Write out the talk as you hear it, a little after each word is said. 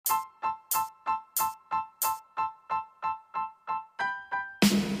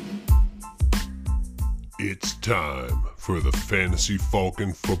It's time for the Fantasy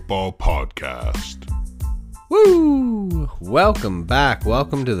Falcon Football Podcast. Woo! Welcome back.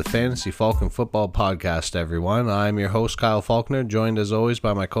 Welcome to the Fantasy Falcon Football Podcast, everyone. I'm your host, Kyle Faulkner, joined as always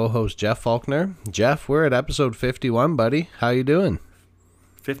by my co-host, Jeff Faulkner. Jeff, we're at episode 51, buddy. How you doing?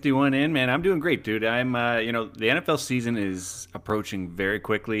 51 in, man. I'm doing great, dude. I'm, the NFL season is approaching very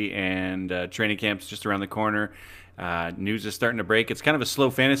quickly, and training camp's just around the corner. News is starting to break. It's kind of a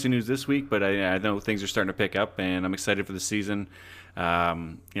slow fantasy news this week, but I know things are starting to pick up, and I'm excited for the season.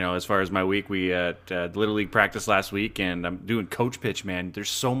 As far as my week, we had Little League practice last week, and I'm doing coach pitch, man. There's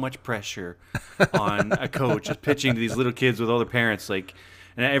so much pressure on a coach just pitching to these little kids with all their parents.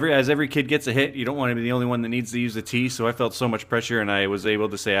 And as every kid gets a hit, you don't want to be the only one that needs to use the tee. So I felt so much pressure, and I was able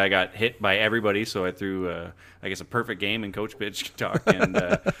to say I got hit by everybody. So I threw, a perfect game in coach pitch talk, and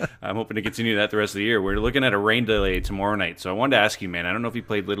I'm hoping to continue that the rest of the year. We're looking at a rain delay tomorrow night. So I wanted to ask you, man, I don't know if you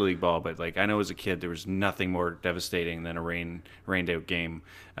played Little League ball, but I know as a kid there was nothing more devastating than a rained out game.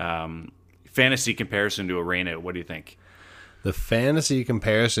 Fantasy comparison to a rain out, what do you think? The fantasy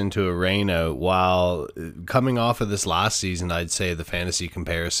comparison to a rain out, while coming off of this last season, I'd say the fantasy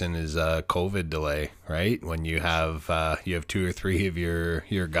comparison is a COVID delay, right? When you have two or three of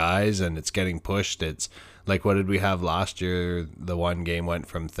your guys and it's getting pushed. It's like, what did we have last year? The one game went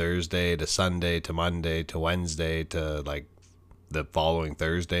from Thursday to Sunday to Monday to Wednesday to the following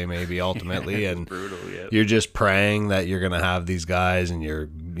Thursday maybe ultimately. And brutal, yeah. You're just praying that you're going to have these guys, and you're,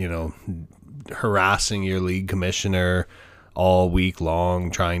 harassing your league commissioner all week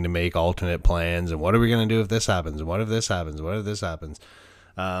long trying to make alternate plans, and what are we going to do if this happens, and what if this happens, what if this happens.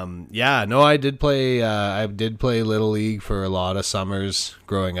 I did play Little League for a lot of summers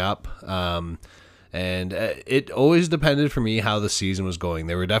growing up, and it always depended for me how the season was going.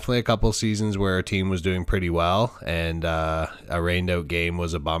 There were definitely a couple seasons where our team was doing pretty well, and a rained out game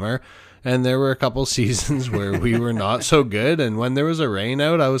was a bummer. And there were a couple seasons where we were not so good, and when there was a rain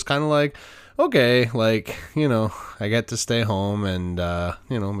out, I was kind of like, okay, I get to stay home and,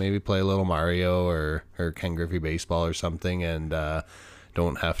 maybe play a little Mario or Ken Griffey baseball or something, and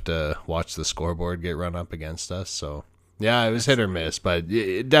don't have to watch the scoreboard get run up against us. So, yeah, it was hit or miss, but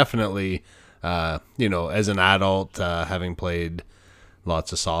it definitely, as an adult, having played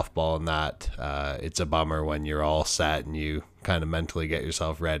lots of softball and that, it's a bummer when you're all set and you kind of mentally get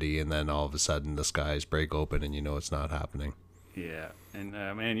yourself ready, and then all of a sudden the skies break open and it's not happening. Yeah, and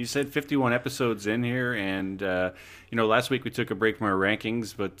man, you said 51 episodes in here, and last week we took a break from our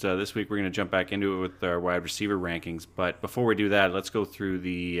rankings, but this week we're going to jump back into it with our wide receiver rankings. But before we do that, let's go through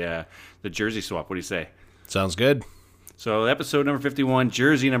the jersey swap. What do you say? Sounds good. So episode number 51,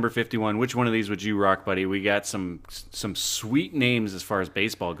 jersey number 51. Which one of these would you rock, buddy? We got some sweet names as far as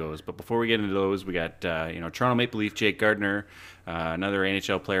baseball goes, but before we get into those, we got Toronto Maple Leaf Jake Gardiner, another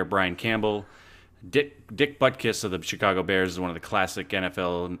NHL player Brian Campbell. Dick Butkus of the Chicago Bears is one of the classic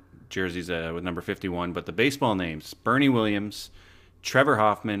NFL jerseys with number 51. But the baseball names, Bernie Williams, Trevor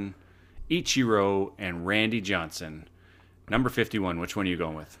Hoffman, Ichiro, and Randy Johnson. Number 51, which one are you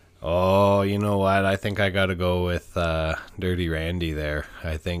going with? Oh, you know what? I think I got to go with Dirty Randy there.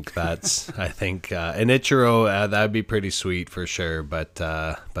 I think that's, an Ichiro, that'd be pretty sweet for sure. But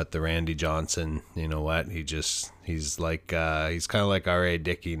the Randy Johnson, you know what? He's kind of like R.A.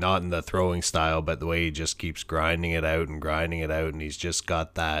 Dickey, not in the throwing style, but the way he just keeps grinding it out, and he's just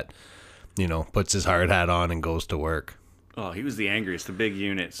got that, puts his hard hat on and goes to work. Oh, he was the angriest, the big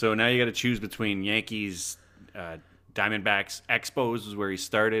unit. So now you got to choose between Yankees, Diamondbacks, Expos is where he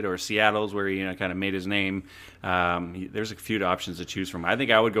started, or Seattle's where he kind of made his name. There's a few options to choose from. I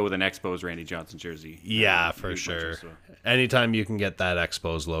think I would go with an Expos Randy Johnson jersey. Yeah, for sure. Anytime you can get that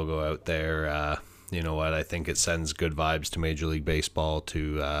Expos logo out there, you know what? I think it sends good vibes to Major League Baseball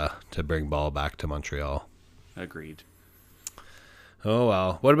to bring ball back to Montreal. Agreed. Oh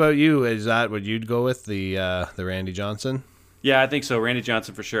well. What about you? Would you go with the Randy Johnson? Yeah, I think so. Randy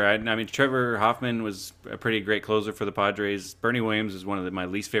Johnson for sure. I mean, Trevor Hoffman was a pretty great closer for the Padres. Bernie Williams is one of my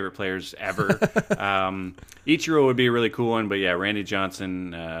least favorite players ever. Ichiro would be a really cool one, but yeah, Randy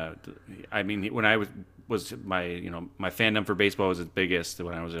Johnson. When I was my fandom for baseball was its biggest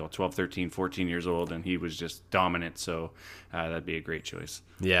when I was 12, 13, 14 years old, and he was just dominant. So that'd be a great choice.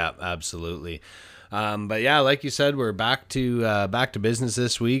 Yeah, absolutely. But yeah, like you said, we're back to business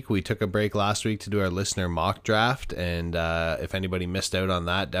this week. We took a break last week to do our listener mock draft, and if anybody missed out on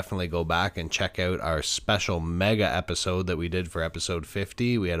that, definitely go back and check out our special mega episode that we did for episode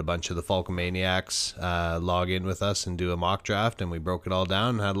 50. We had a bunch of the Falcomaniacs log in with us and do a mock draft, and we broke it all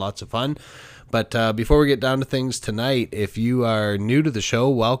down and had lots of fun. But before we get down to things tonight, if you are new to the show,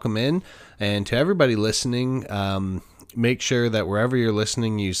 welcome in. And to everybody listening, make sure that wherever you're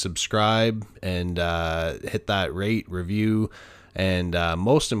listening, you subscribe and hit that rate, review, and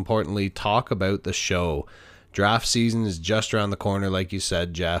most importantly, talk about the show. Draft season is just around the corner, like you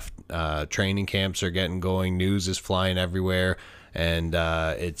said, Jeff. Training camps are getting going. News is flying everywhere. And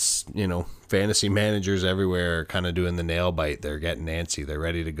it's, fantasy managers everywhere are kind of doing the nail bite. They're getting antsy. They're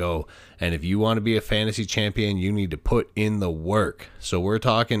ready to go. And if you want to be a fantasy champion, you need to put in the work. So we're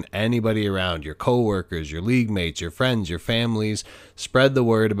talking anybody around, your coworkers, your league mates, your friends, your families. Spread the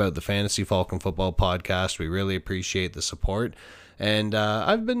word about the Fantasy Falcon Football Podcast. We really appreciate the support. And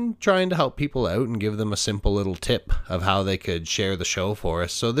I've been trying to help people out and give them a simple little tip of how they could share the show for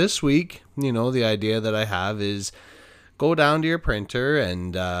us. So this week, the idea that I have is go down to your printer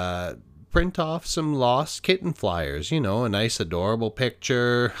and print off some Lost Kitten flyers. A nice adorable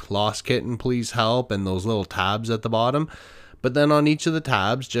picture, Lost Kitten, please help, and those little tabs at the bottom. But then on each of the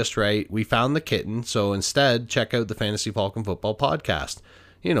tabs, just write, we found the kitten, so instead check out the Fantasy Falcon Football Podcast.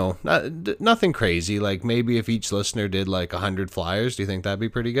 Nothing crazy. Like maybe if each listener did like 100 flyers, do you think that'd be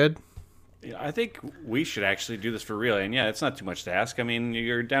pretty good? Yeah, I think we should actually do this for real. And yeah, it's not too much to ask. I mean,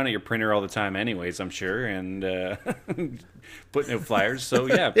 you're down at your printer all the time anyways, I'm sure, and putting out flyers. So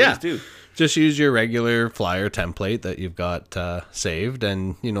yeah, please do. Just use your regular flyer template that you've got saved.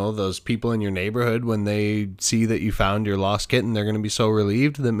 And, those people in your neighborhood, when they see that you found your lost kitten, they're going to be so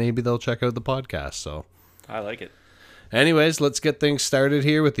relieved that maybe they'll check out the podcast. So I like it. Anyways, let's get things started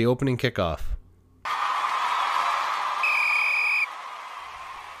here with the opening kickoff.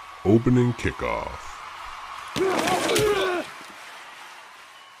 Opening kickoff.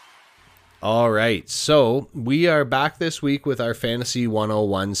 All right, so we are back this week with our Fantasy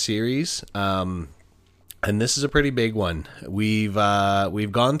 101 series, and this is a pretty big one. We've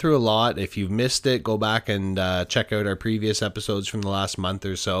gone through a lot. If you've missed it, go back and check out our previous episodes from the last month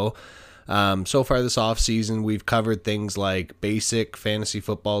or so. So far this off season, we've covered things like basic fantasy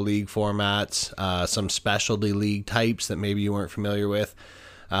football league formats, some specialty league types that maybe you weren't familiar with,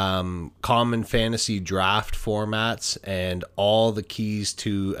 common fantasy draft formats, and all the keys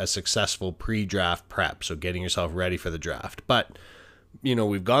to a successful pre-draft prep. So getting yourself ready for the draft. But,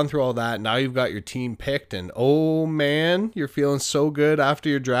 we've gone through all that. Now you've got your team picked, and oh man, you're feeling so good after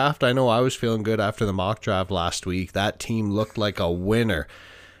your draft. I know I was feeling good after the mock draft last week. That team looked like a winner.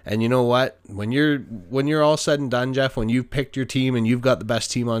 And you know what? When you're all said and done, Jeff, when you've picked your team and you've got the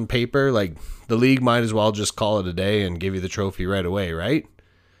best team on paper, like the league might as well just call it a day and give you the trophy right away, right?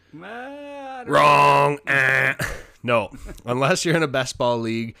 Wrong. No. Unless you're in a best ball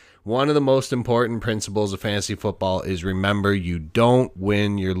league, one of the most important principles of fantasy football is remember you don't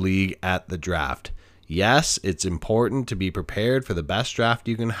win your league at the draft. Yes, it's important to be prepared for the best draft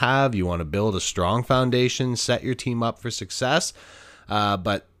you can have. You want to build a strong foundation, set your team up for success.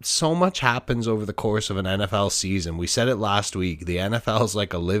 But so much happens over the course of an NFL season. We said it last week. The NFL is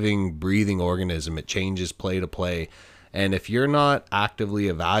like a living, breathing organism. It changes play to play. And if you're not actively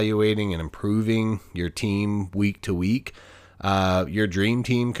evaluating and improving your team week to week, your dream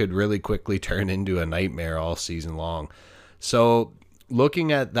team could really quickly turn into a nightmare all season long. So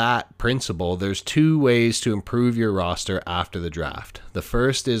looking at that principle, there's two ways to improve your roster after the draft. The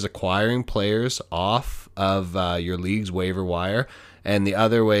first is acquiring players off of your league's waiver wire. And the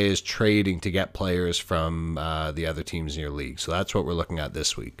other way is trading to get players from the other teams in your league. So that's what we're looking at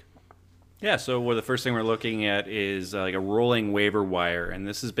this week. Yeah, so the first thing we're looking at is like a rolling waiver wire, and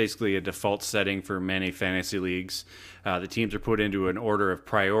this is basically a default setting for many fantasy leagues. The teams are put into an order of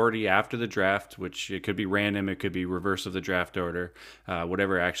priority after the draft, which it could be random, it could be reverse of the draft order,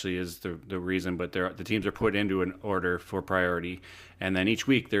 whatever actually is the reason, but the teams are put into an order for priority. And then each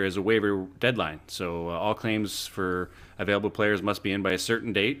week there is a waiver deadline. So all claims for available players must be in by a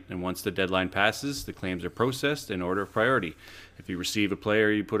certain date, and once the deadline passes, the claims are processed in order of priority. If you receive a player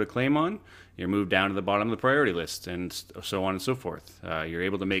you put a claim on, you're moved down to the bottom of the priority list, and so on and so forth. You're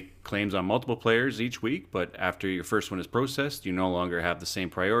able to make claims on multiple players each week, but after your first one is processed, you no longer have the same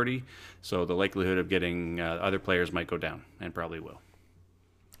priority, so the likelihood of getting other players might go down, and probably will.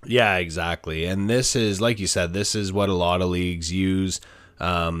 Yeah, exactly. And this is, like you said, this is what a lot of leagues use.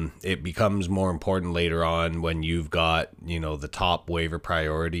 It becomes more important later on when you've got, the top waiver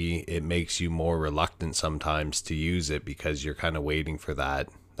priority. It makes you more reluctant sometimes to use it because you're kind of waiting for that,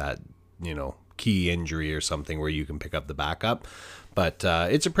 key injury or something where you can pick up the backup. But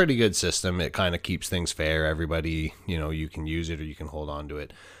it's a pretty good system. It kind of keeps things fair. Everybody, you can use it or you can hold on to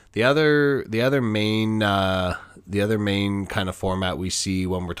it. The other main kind of format we see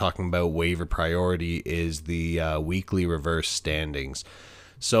when we're talking about waiver priority is the weekly reverse standings.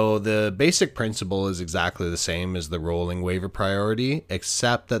 So the basic principle is exactly the same as the rolling waiver priority,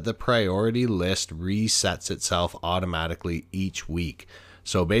 except that the priority list resets itself automatically each week.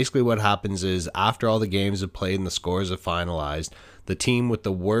 So basically what happens is after all the games have played and the scores have finalized, the team with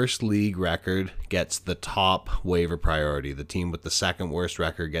the worst league record gets the top waiver priority. The team with the second worst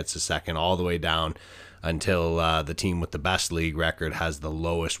record gets the second, all the way down until the team with the best league record has the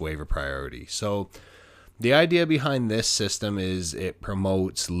lowest waiver priority. So the idea behind this system is it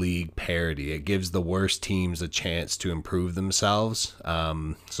promotes league parity. It gives the worst teams a chance to improve themselves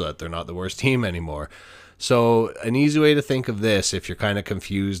so that they're not the worst team anymore. So an easy way to think of this, if you're kind of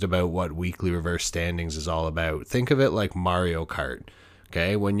confused about what weekly reverse standings is all about, think of it like Mario Kart.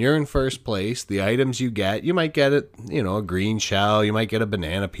 Okay, when you're in first place, the items you might get a green shell, you might get a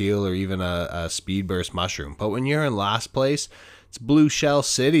banana peel, or even a speed burst mushroom. But when you're in last place, it's Blue Shell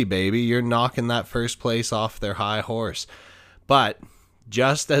City, baby. You're knocking that first place off their high horse. But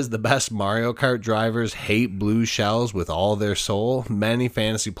just as the best Mario Kart drivers hate blue shells with all their soul, many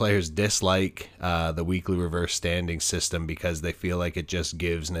fantasy players dislike the weekly reverse standing system because they feel like it just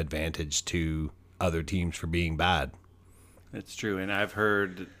gives an advantage to other teams for being bad. That's true, and I've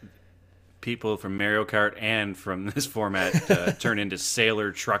heard people from Mario Kart and from this format turn into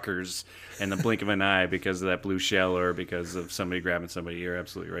sailor truckers in the blink of an eye because of that blue shell or because of somebody grabbing somebody. You're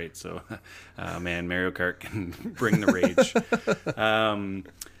absolutely right. So, man, Mario Kart can bring the rage.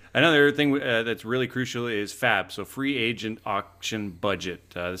 Another thing that's really crucial is FAB, so free agent auction budget.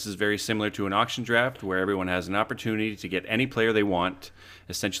 This is very similar to an auction draft where everyone has an opportunity to get any player they want.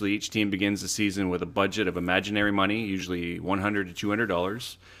 Essentially, each team begins the season with a budget of imaginary money, usually $100 to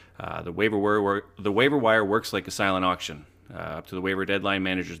 $200. The waiver wire works like a silent auction. Up to the waiver deadline,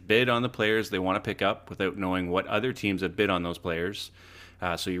 managers bid on the players they want to pick up without knowing what other teams have bid on those players.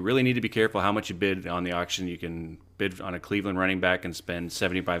 So you really need to be careful how much you bid on the auction. You can bid on a Cleveland running back and spend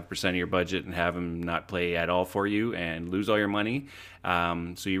 75% of your budget and have him not play at all for you and lose all your money.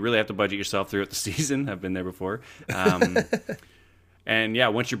 So you really have to budget yourself throughout the season. I've been there before. And yeah,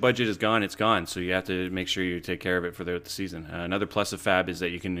 once your budget is gone, it's gone. So you have to make sure you take care of it for the season. Another plus of FAB is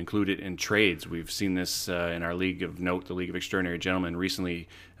that you can include it in trades. We've seen this in our League of Note, the League of Extraordinary Gentlemen. Recently,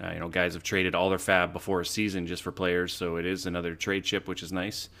 guys have traded all their FAB before a season just for players. So it is another trade chip, which is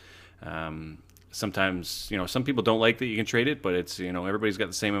nice. Sometimes, some people don't like that you can trade it, but it's, everybody's got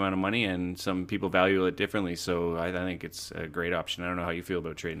the same amount of money and some people value it differently. So I think it's a great option. I don't know how you feel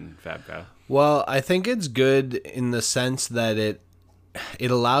about trading FAB, Kyle. Well, I think it's good in the sense that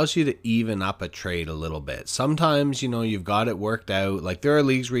it allows you to even up a trade a little bit. Sometimes, you've got it worked out. Like there are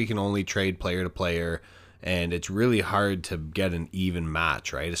leagues where you can only trade player to player, and it's really hard to get an even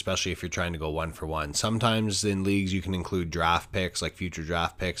match, right? Especially if you're trying to go 1-for-1. Sometimes in leagues you can include draft picks, like future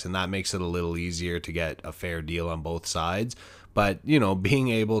draft picks, and that makes it a little easier to get a fair deal on both sides. But, being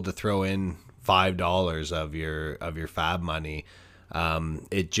able to throw in $5 of your FAB money,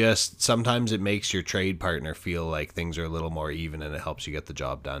 sometimes it makes your trade partner feel like things are a little more even, and it helps you get the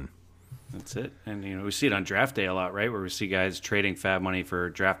job done. That's it. And, we see it on draft day a lot, right? Where we see guys trading FAB money for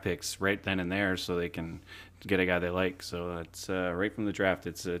draft picks right then and there so they can get a guy they like. So it's right from the draft,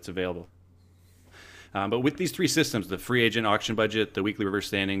 it's available. But with these three systems, the free agent auction budget, the weekly reverse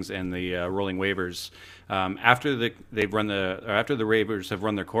standings, and the rolling waivers, after the waivers have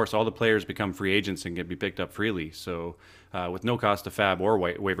run their course, all the players become free agents and can be picked up freely. So with no cost to FAB or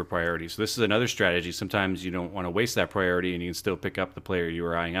waiver priority. So this is another strategy. Sometimes you don't want to waste that priority, and you can still pick up the player you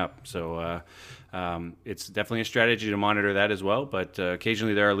were eyeing up. So it's definitely a strategy to monitor that as well. But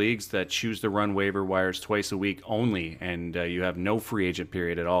occasionally there are leagues that choose to run waiver wires twice a week only, and you have no free agent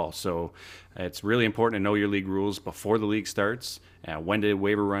period at all. So it's really important to know your league rules before the league starts. When do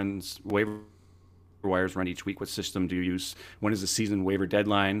waiver wires run each week? What system do you use? When is the season waiver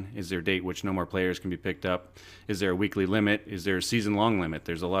deadline? Is there a date which no more players can be picked up? Is there a weekly limit? Is there a season-long limit?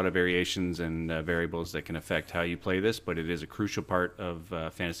 There's a lot of variations and variables that can affect how you play this, but it is a crucial part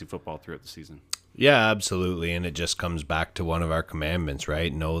of fantasy football throughout the season. Yeah, absolutely. And it just comes back to one of our commandments,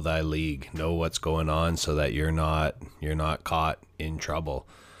 right? Know thy league, know what's going on so that you're not caught in trouble.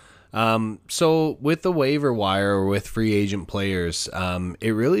 So with the waiver wire or with free agent players,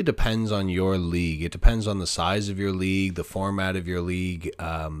 it really depends on your league. It depends on the size of your league, the format of your league,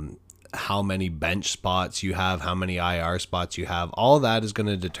 how many bench spots you have, how many IR spots you have. All that is going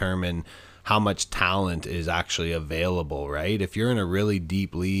to determine how much talent is actually available, right? If you're in a really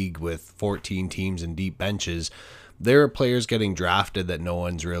deep league with 14 teams and deep benches, there are players getting drafted that no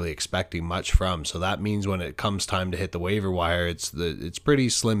one's really expecting much from. So that means when it comes time to hit the waiver wire, it's pretty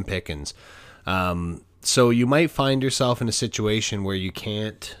slim pickings. So you might find yourself in a situation where you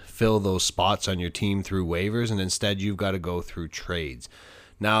can't fill those spots on your team through waivers, and instead you've got to go through trades.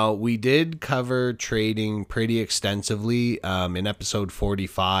 Now, we did cover trading pretty extensively in episode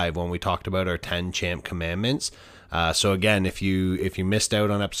 45 when we talked about our 10 champ commandments. So again, if you missed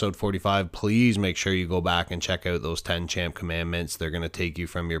out on episode 45, please make sure you go back and check out those 10 champ commandments. They're going to take you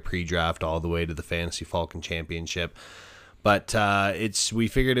from your pre-draft all the way to the Fantasy Falcon Championship. But we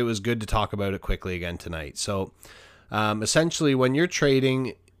figured it was good to talk about it quickly again tonight. So essentially, when you're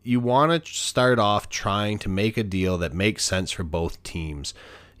trading, you want to start off trying to make a deal that makes sense for both teams.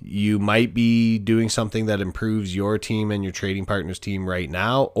 You might be doing something that improves your team and your trading partner's team right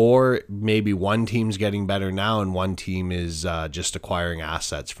now, or maybe one team's getting better now and one team is just acquiring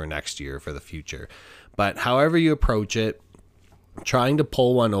assets for next year, for the future. But however you approach it, trying to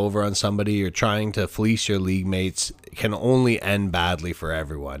pull one over on somebody or trying to fleece your league mates can only end badly for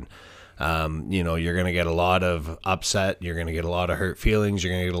everyone. You're going to get a lot of upset. You're going to get a lot of hurt feelings.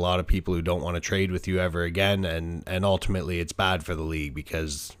 You're going to get a lot of people who don't want to trade with you ever again. And ultimately, it's bad for the league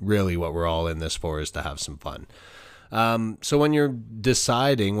because really what we're all in this for is to have some fun. So when you're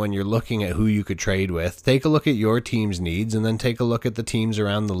deciding, when you're looking at who you could trade with, take a look at your team's needs and then take a look at the teams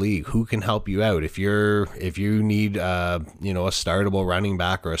around the league. Who can help you out? If you need, a startable running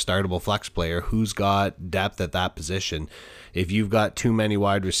back or a startable flex player, who's got depth at that position? If you've got too many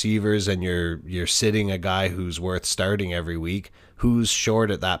wide receivers and you're sitting a guy who's worth starting every week, who's short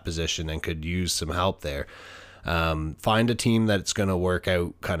at that position and could use some help there? Find a team that's going to work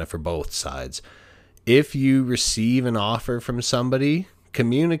out kind of for both sides. If you receive an offer from somebody,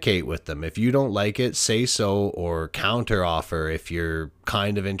 communicate with them. If you don't like it, say so or counter offer if you're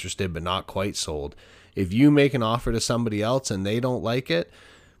kind of interested but not quite sold. If you make an offer to somebody else and they don't like it,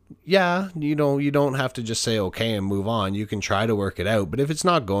 yeah, you don't have to just say okay and move on. You can try to work it out, but if it's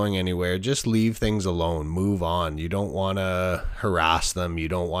not going anywhere, just leave things alone. Move on. You don't want to harass them. You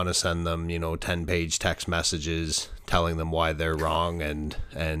don't want to send them, 10-page text messages telling them why they're wrong and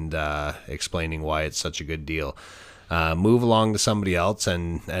explaining why it's such a good deal. Move along to somebody else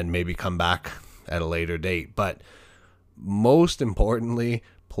and maybe come back at a later date. But most importantly,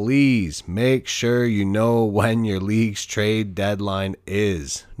 please make sure you know when your league's trade deadline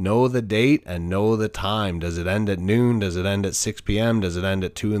is. Know the date and know the time. Does it end at noon? Does it end at 6 p.m.? Does it end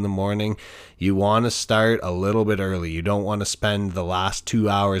at 2 in the morning? You want to start a little bit early. You don't want to spend the last 2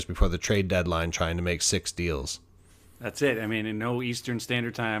 hours before the trade deadline trying to make 6 deals. That's it. I mean, and no Eastern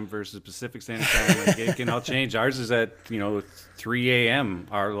Standard Time versus Pacific Standard Time. Like, it can all change. Ours is at 3 a.m.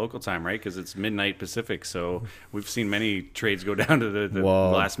 our local time, right? Because it's midnight Pacific. So we've seen many trades go down to the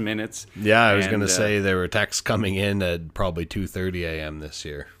last minutes. Yeah, I was going to say there were texts coming in at probably 2:30 a.m. this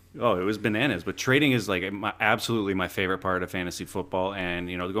year. Oh, it was bananas. But trading is like absolutely my favorite part of fantasy football. And,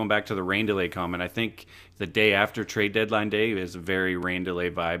 going back to the rain delay comment, I think the day after trade deadline day is a very rain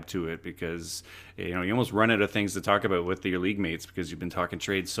delay vibe to it because, you almost run out of things to talk about with your league mates because you've been talking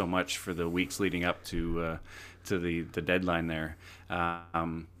trades so much for the weeks leading up to the deadline there.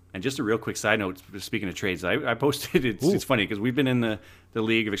 And just a real quick side note, speaking of trades, I posted, it's funny because we've been in the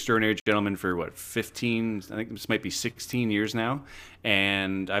League of Extraordinary Gentlemen for 15, I think this might be 16 years now.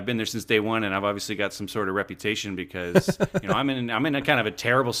 And I've been there since day one, and I've obviously got some sort of reputation because, I'm in a kind of a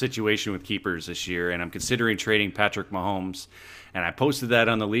terrible situation with keepers this year, and I'm considering trading Patrick Mahomes. And I posted that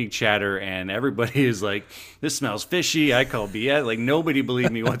on the league chatter, and everybody is like, this smells fishy. I call BS. Like, nobody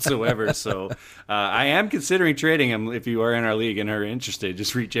believed me whatsoever. So I am considering trading him. If you are in our league and are interested,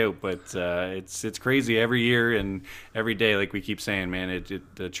 just reach out. But it's crazy every year and every day, like we keep saying, man,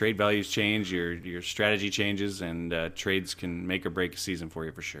 the trade values change, your strategy changes, and trades can make or break a season for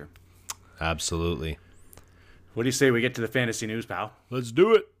you for sure. Absolutely. What do you say we get to the fantasy news, pal? Let's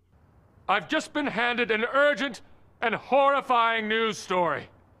do it. I've just been handed an urgent and horrifying news story.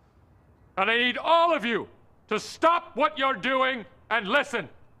 And I need all of you to stop what you're doing and listen.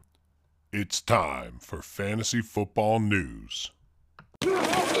 It's time for fantasy football news.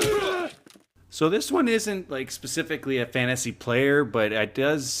 So this one isn't like specifically a fantasy player, but it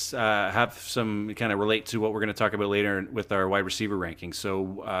does have some kind of relate to what we're going to talk about later with our wide receiver rankings.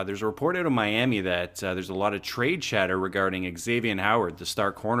 So there's a report out of Miami that there's a lot of trade chatter regarding Xavier Howard, the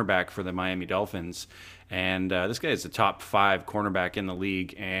star cornerback for the Miami Dolphins. And this guy is a top 5 cornerback in the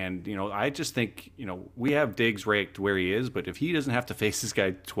league. And, I just think, we have Diggs ranked where he is, but if he doesn't have to face this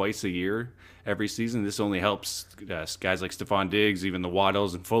guy twice a year every season, this only helps guys like Stephon Diggs, even the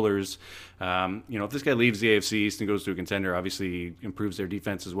Waddles and Fullers. If this guy leaves the AFC East and goes to a contender, obviously he improves their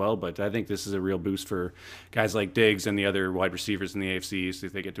defense as well. But I think this is a real boost for guys like Diggs and the other wide receivers in the AFC East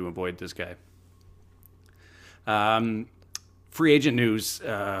if they get to avoid this guy. Free agent news,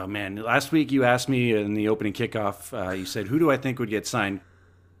 man. Last week you asked me in the opening kickoff, you said, who do I think would get signed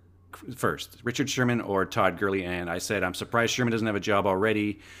first, Richard Sherman or Todd Gurley. And I said, I'm surprised Sherman doesn't have a job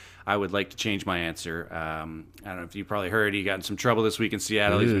already. I would like to change my answer. I don't know if you probably heard, he got in some trouble this week in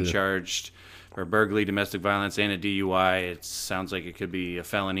Seattle. He's been charged for burglary, domestic violence, and a DUI. It sounds like it could be a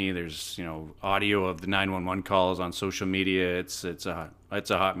felony. There's audio of the 911 calls on social media. It's a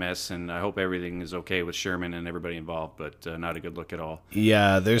hot mess, and I hope everything is okay with Sherman and everybody involved, but not a good look at all.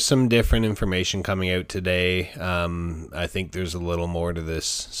 Yeah, there's some different information coming out today. I think there's a little more to this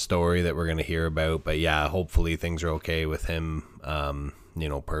story that we're going to hear about, but yeah, hopefully things are okay with him,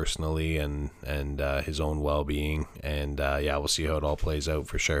 personally and his own well-being, and we'll see how it all plays out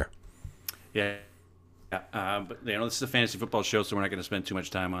for sure. Yeah. But this is a fantasy football show, so we're not going to spend too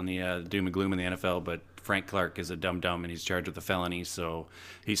much time on the doom and gloom in the NFL. But Frank Clark is a dum-dum, and he's charged with a felony, so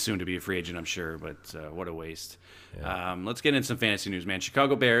he's soon to be a free agent, I'm sure. But what a waste. Yeah. Let's get into some fantasy news, man.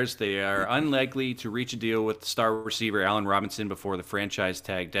 Chicago Bears, they are unlikely to reach a deal with star receiver Allen Robinson before the franchise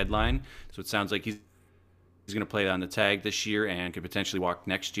tag deadline. So it sounds like he's going to play on the tag this year and could potentially walk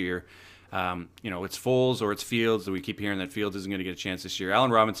next year. It's Foles or it's Fields. We keep hearing that Fields isn't going to get a chance this year.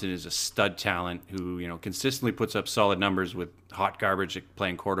 Allen Robinson is a stud talent who, consistently puts up solid numbers with hot garbage at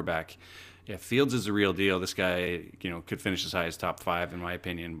playing quarterback. Yeah, Fields is the real deal. This guy, could finish as high as top 5 in my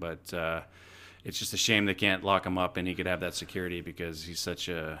opinion, but it's just a shame they can't lock him up and he could have that security because he's such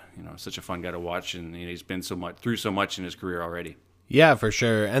a fun guy to watch, and he's been through so much in his career already. Yeah, for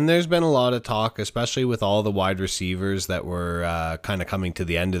sure. And there's been a lot of talk, especially with all the wide receivers that were kind of coming to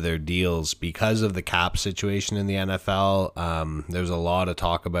the end of their deals because of the cap situation in the NFL. There's a lot of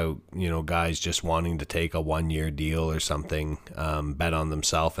talk about, guys just wanting to take a 1-year deal or something, bet on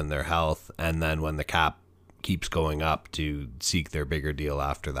themselves and their health, and then when the cap keeps going up to seek their bigger deal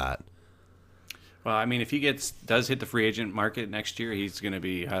after that. Well, I mean, if he does hit the free agent market next year, he's going to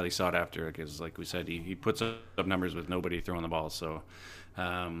be highly sought after because, like we said, he puts up numbers with nobody throwing the ball. So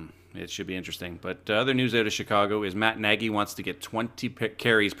it should be interesting. But other news out of Chicago is Matt Nagy wants to get 20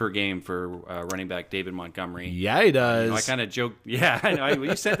 carries per game for running back David Montgomery. Yeah, he does. I kind of joked. Yeah, I know.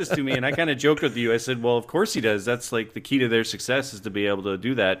 You sent this to me, and I kind of joked with you. I said, well, of course he does. That's like the key to their success is to be able to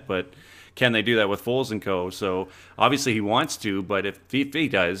do that. But can they do that with Foles and co? So obviously he wants to, but if he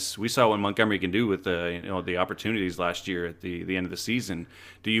does, we saw what Montgomery can do with the opportunities last year at the end of the season.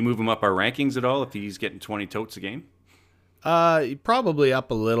 Do you move him up our rankings at all if he's getting 20 totes a game? Probably up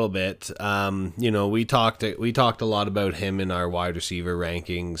a little bit. We talked a lot about him in our wide receiver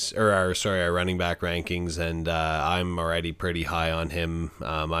rankings, our running back rankings, and I'm already pretty high on him.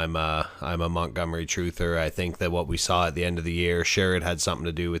 I'm a Montgomery truther. I think that what we saw at the end of the year, sure, it had something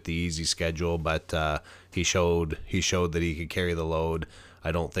to do with the easy schedule, but he showed that he could carry the load.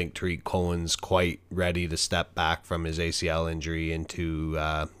 I don't think Tariq Cohen's quite ready to step back from his ACL injury into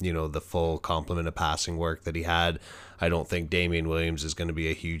the full complement of passing work that he had. I don't think Damian Williams is going to be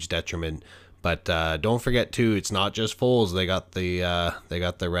a huge detriment. But don't forget too, it's not just Foles. They got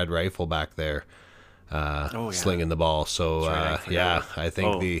the red rifle back there, slinging the ball. So I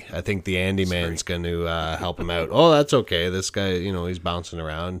think the Andy man's going to help him out. Oh, that's okay. This guy, he's bouncing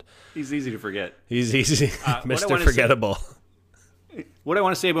around. He's easy to forget. He's easy, Mr. Forgettable. What I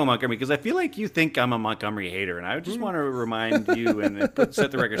want to say about Montgomery, because I feel like you think I'm a Montgomery hater, and I just want to remind you and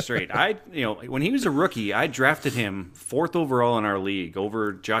set the record straight. When he was a rookie, I drafted him 4th overall in our league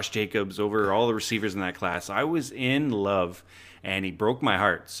over Josh Jacobs, over all the receivers in that class. I was in love, and he broke my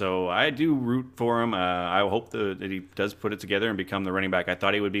heart. So I do root for him. I hope that he does put it together and become the running back I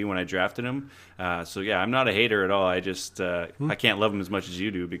thought he would be when I drafted him. I'm not a hater at all. I just I can't love him as much as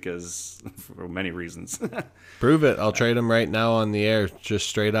you do because for many reasons. Prove it. I'll trade him right now on the air. Just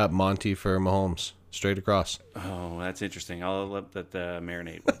straight up Monty for Mahomes. Straight across. Oh, that's interesting. I'll let that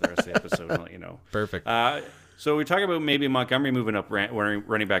marinate with the rest of the episode and let you know. Perfect. So we talk about maybe Montgomery moving up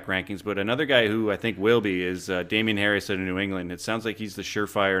running back rankings, but another guy who I think will be is Damian Harris out of New England. It sounds like he's the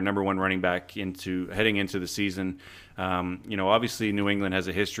surefire number 1 running back heading into the season. Obviously New England has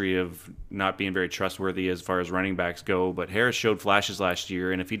a history of not being very trustworthy as far as running backs go, but Harris showed flashes last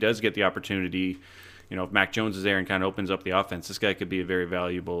year, and if he does get the opportunity, if Mac Jones is there and kind of opens up the offense, this guy could be a very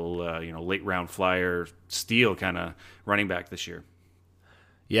valuable, late round flyer, steal kind of running back this year.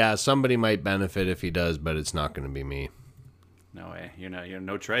 Yeah, somebody might benefit if he does, but it's not going to be me. No way. You're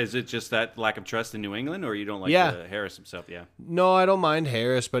no try. Is it just that lack of trust in New England, or you don't like Harris himself? Yeah. No, I don't mind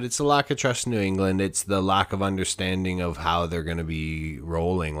Harris, but it's the lack of trust in New England. It's the lack of understanding of how they're going to be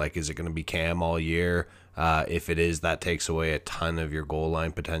rolling. Like, is it going to be Cam all year? If it is, that takes away a ton of your goal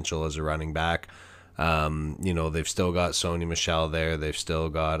line potential as a running back. They've still got Sony Michel there. They've still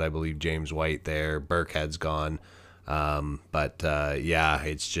got, I believe, James White there. Burkhead's gone.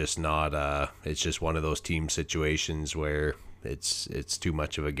 It's just not. It's just one of those team situations where it's too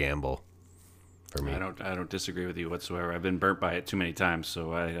much of a gamble for me. I don't disagree with you whatsoever. I've been burnt by it too many times,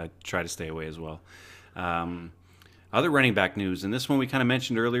 so I try to stay away as well. Other running back news, and this one we kind of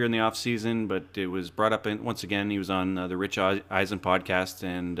mentioned earlier in the offseason, but it was brought up once again. He was on the Rich Eisen podcast,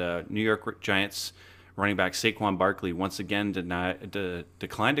 and New York Giants running back Saquon Barkley once again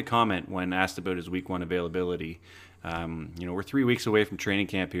declined to comment when asked about his Week 1 availability. We're 3 weeks away from training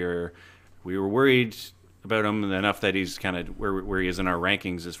camp here. We were worried about him enough that he's kind of where he is in our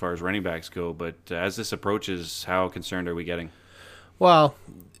rankings as far as running backs go. But as this approaches, how concerned are we getting? Well,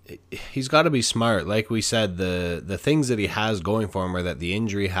 he's got to be smart. Like we said, the things that he has going for him are that the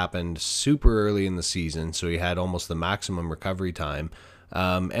injury happened super early in the season, so he had almost the maximum recovery time,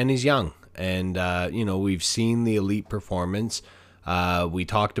 and he's young. And, we've seen the elite performance. We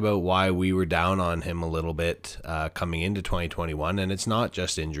talked about why we were down on him a little bit coming into 2021, and it's not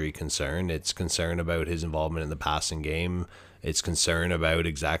just injury concern. It's concern about his involvement in the passing game. It's concern about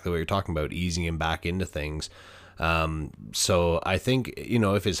exactly what you're talking about, easing him back into things. So I think,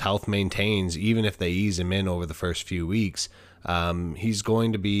 if his health maintains, even if they ease him in over the first few weeks, he's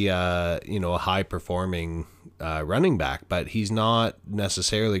going to be, a high-performing running back, but he's not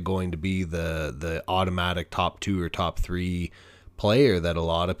necessarily going to be the automatic top 2 or top 3 player that a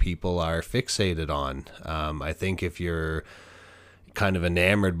lot of people are fixated on. I think if you're kind of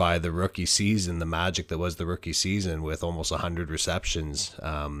enamored by the rookie season, the magic that was the rookie season with almost 100 receptions,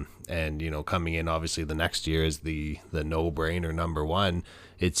 and coming in obviously the next year is the no-brainer number 1,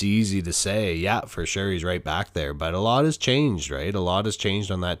 it's easy to say, yeah, for sure he's right back there. But a lot has changed, right? A lot has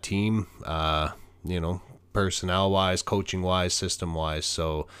changed on that team, personnel-wise, coaching-wise, system-wise.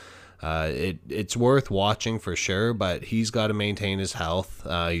 So it's worth watching for sure, but he's got to maintain his health.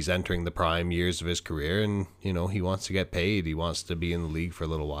 He's entering the prime years of his career, and he wants to get paid. He wants to be in the league for a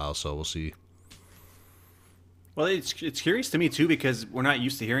little while, so we'll see. Well, it's curious to me too, because we're not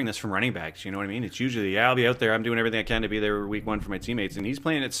used to hearing this from running backs. You know what I mean? It's usually, I'll be out there, I'm doing everything I can to be there Week 1 for my teammates, and he's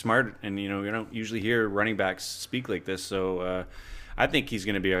playing it smart. And you don't usually hear running backs speak like this, so I think he's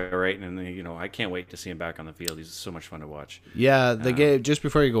going to be all right, and I can't wait to see him back on the field. He's so much fun to watch. Yeah, the game. Just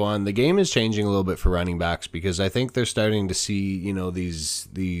before you go on, the game is changing a little bit for running backs, because I think they're starting to see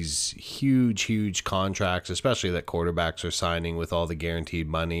these huge contracts, especially that quarterbacks are signing with all the guaranteed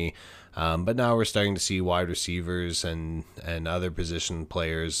money. But now we're starting to see wide receivers and other position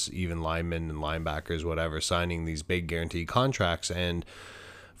players, even linemen and linebackers, whatever, signing these big guaranteed contracts. And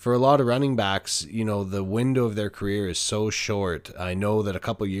for a lot of running backs, the window of their career is so short. I know that a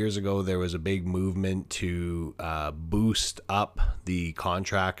couple of years ago there was a big movement to boost up the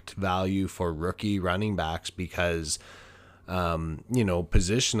contract value for rookie running backs because,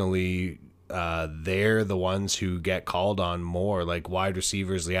 positionally, they're the ones who get called on more. Like wide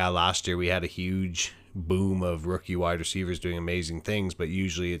receivers, last year we had a huge boom of rookie wide receivers doing amazing things, but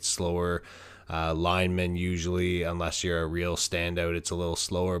usually it's slower. Linemen, usually, unless you're a real standout, it's a little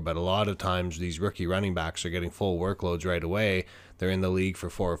slower. But a lot of times these rookie running backs are getting full workloads right away. They're in the league for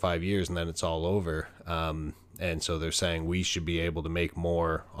 4 or 5 years, and then it's all over. And so they're saying we should be able to make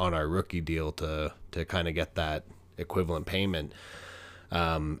more on our rookie deal to kind of get that equivalent payment.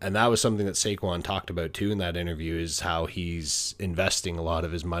 And that was something that Saquon talked about too in that interview, is how he's investing a lot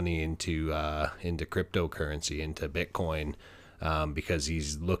of his money into cryptocurrency, into Bitcoin, because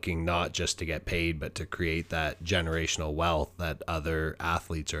he's looking not just to get paid, but to create that generational wealth that other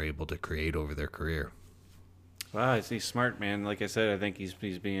athletes are able to create over their career. Wow, he's smart, man. Like I said, I think he's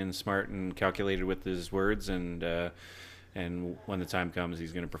being smart and calculated with his words, and when the time comes,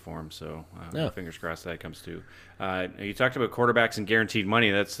 he's going to perform. So fingers crossed that comes too. You talked about quarterbacks and guaranteed money.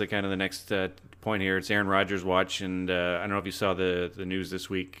 That's the next point here. It's Aaron Rodgers' watch, and I don't know if you saw the news this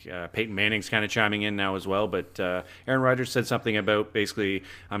week. Peyton Manning's kind of chiming in now as well, but Aaron Rodgers said something about basically,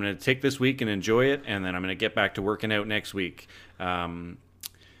 I'm going to take this week and enjoy it, and then I'm going to get back to working out next week.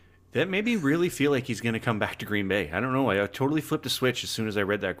 That made me really feel like he's going to come back to Green Bay. I don't know. I totally flipped a switch as soon as I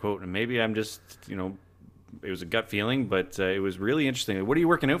read that quote, and maybe I'm just, it was a gut feeling, but it was really interesting. What are you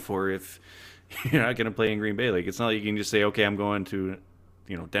working out for if you're not going to play in Green Bay? Like, it's not like you can just say, okay, I'm going to,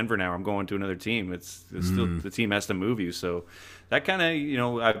 Denver now. I'm going to another team. It's still, the team has to move you. So that kind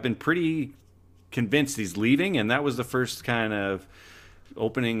of, I've been pretty convinced he's leaving, and that was the first kind of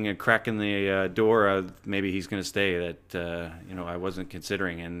opening a crack in the door of maybe he's going to stay that, I wasn't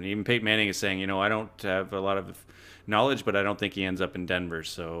considering. And even Peyton Manning is saying, I don't have a lot of knowledge, but I don't think he ends up in Denver.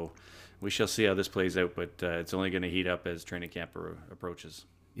 So we shall see how this plays out, but it's only going to heat up as training camp approaches.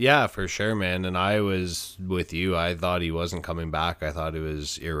 Yeah, for sure, man. And I was with you. I thought he wasn't coming back. I thought it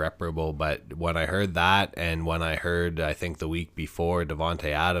was irreparable. But when I heard that, and when I heard, I think the week before, Davante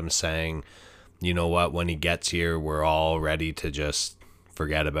Adams saying you know what, when he gets here, we're all ready to just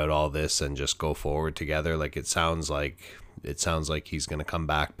forget about all this and just go forward together. Like it sounds like he's going to come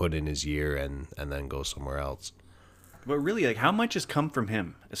back, put in his year, and then go somewhere else. But really, like, how much has come from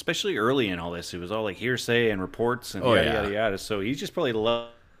him, especially early in all this? It was all like hearsay and reports and yada yada. So he's just probably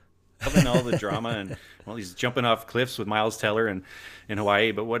loving all the drama, and well, he's jumping off cliffs with Miles Teller and in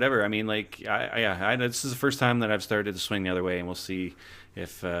Hawaii. But whatever. I mean, like, I this is the first time that I've started to swing the other way, and we'll see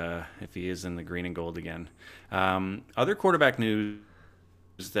if he is in the green and gold again. Other quarterback news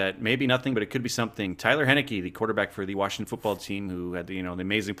that maybe nothing, but it could be something. Tyler Heineke, the quarterback for the Washington football team, who had the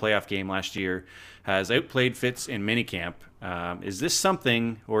amazing playoff game last year, has outplayed Fitz in minicamp. Is this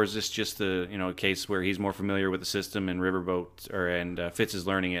something, or is this just a case where he's more familiar with the system and Fitz is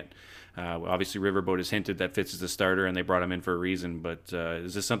learning it? Obviously, Riverboat has hinted that Fitz is the starter, and they brought him in for a reason. But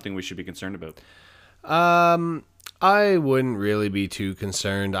is this something we should be concerned about? I wouldn't really be too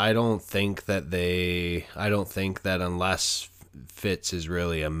concerned. I don't think that unless Fitz is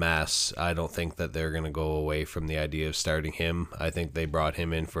really a mess, I don't think that they're going to go away from the idea of starting him. I think they brought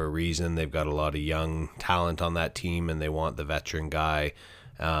him in for a reason. They've got a lot of young talent on that team, and they want the veteran guy.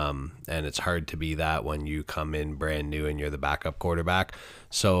 And it's hard to be that when you come in brand new and you're the backup quarterback.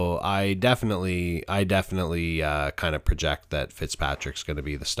 So I definitely kind of project that Fitzpatrick's going to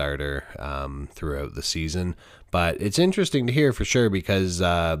be the starter throughout the season. But it's interesting to hear for sure because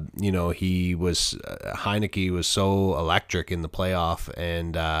Heineke was so electric in the playoff,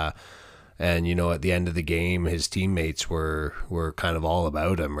 and at the end of the game, his teammates were kind of all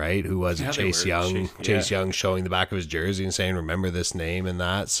about him, right? Who was it? Chase Young. Chase Young showing the back of his jersey and saying, "Remember this name" and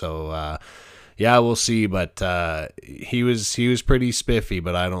that. So we'll see. But he was pretty spiffy,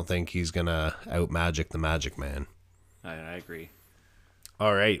 but I don't think he's gonna out magic the Magic Man. I agree.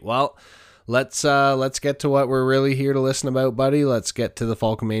 All right. Well, let's get to what we're really here to listen about, buddy. Let's get to the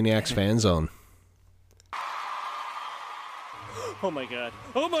Falcomaniacs fan zone. Oh my god.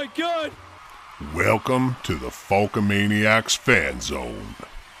 Oh my god! Welcome to the Falcomaniacs fan zone.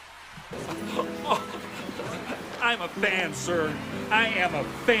 I'm a fan, sir. I am a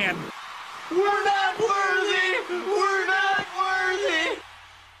fan. We're not worthy! We're not worthy!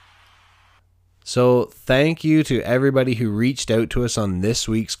 So thank you to everybody who reached out to us on this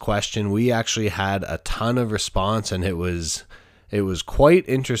week's question. We actually had a ton of response, and it was quite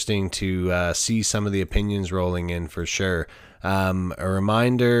interesting to see some of the opinions rolling in for sure. A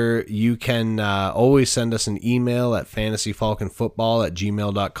reminder, you can always send us an email at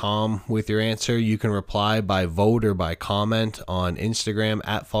fantasyfalconfootball@gmail.com with your answer. You can reply by vote or by comment on Instagram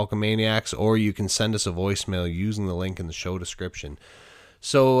at Falcomaniacs, or you can send us a voicemail using the link in the show description.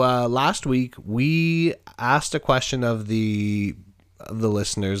 So last week, we asked a question of the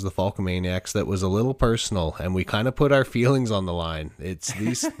listeners, the Falcomaniacs, that was a little personal, and we kind of put our feelings on the line. It's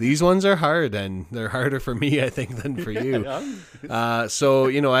these ones are hard, and they're harder for me, I think, than for you. So,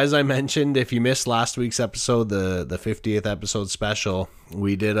 as I mentioned, if you missed last week's episode, the 50th episode special,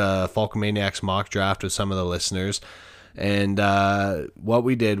 we did a Falcomaniacs mock draft with some of the listeners. And what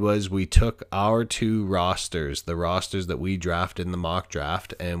we did was we took our two rosters, the rosters that we drafted in the mock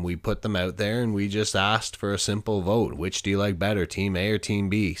draft, and we put them out there, and we just asked for a simple vote. Which do you like better, Team A or Team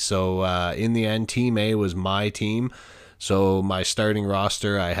B? So in the end, Team A was my team. So my starting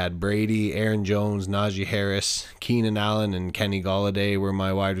roster, I had Brady, Aaron Jones, Najee Harris, Keenan Allen, and Kenny Golladay were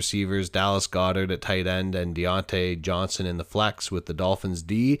my wide receivers, Dallas Goedert at tight end, and Deontay Johnson in the flex with the Dolphins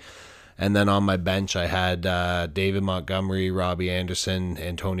D. And then on my bench, I had David Montgomery, Robbie Anderson,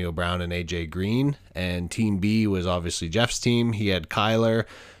 Antonio Brown, and AJ Green. And Team B was obviously Jeff's team. He had Kyler,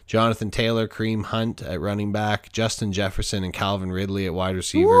 Jonathan Taylor, Kareem Hunt at running back, Justin Jefferson, and Calvin Ridley at wide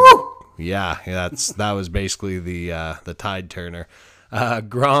receiver. Woo! Yeah, that was basically the tide turner.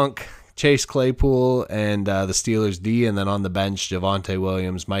 Gronk, Chase Claypool, and the Steelers D. And then on the bench, Javonte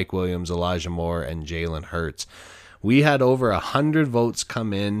Williams, Mike Williams, Elijah Moore, and Jalen Hurts. We had over 100 votes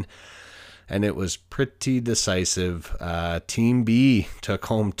come in, and it was pretty decisive. Team B took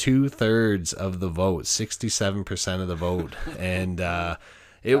home 2/3 of the vote, 67% of the vote. And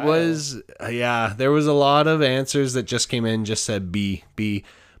there was a lot of answers that just came in, just said B.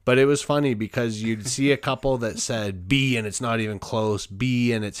 But it was funny because you'd see a couple that said B and it's not even close,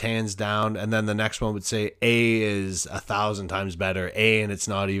 B and it's hands down. And then the next one would say A is 1,000 times better, A and it's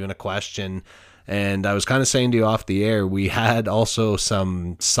not even a question. And I was kind of saying to you off the air, we had also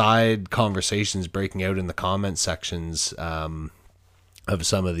some side conversations breaking out in the comment sections of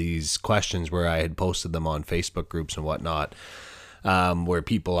some of these questions where I had posted them on Facebook groups and whatnot, where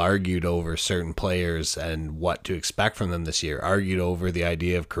people argued over certain players and what to expect from them this year, argued over the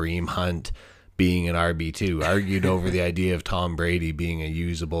idea of Kareem Hunt being an RB2, argued over the idea of Tom Brady being a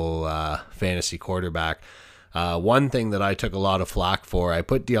usable fantasy quarterback. One thing that I took a lot of flack for, I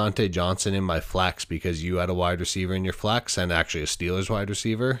put Deontay Johnson in my flex because you had a wide receiver in your flex and actually a Steelers wide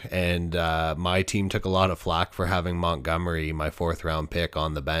receiver. And my team took a lot of flack for having Montgomery, my 4th round pick,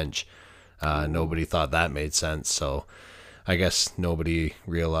 on the bench. Nobody thought that made sense. So I guess nobody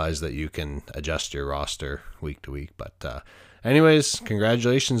realized that you can adjust your roster week to week. But anyways,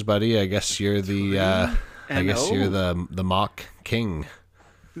 congratulations, buddy. I guess you're the the mock king.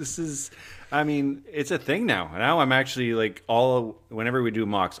 This is, I mean, it's a thing now. Now I'm actually like whenever we do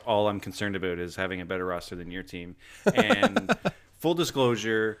mocks, all I'm concerned about is having a better roster than your team. And full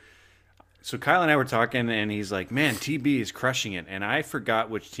disclosure, so Kyle and I were talking, and he's like, man, TB is crushing it. And I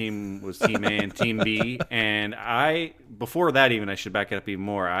forgot which team was Team A and Team B. And before that even, I should back it up even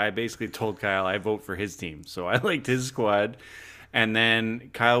more. I basically told Kyle I vote for his team. So I liked his squad. And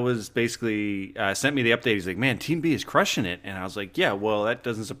then Kyle was basically sent me the update. He's like, man, Team B is crushing it. And I was like, yeah, well, that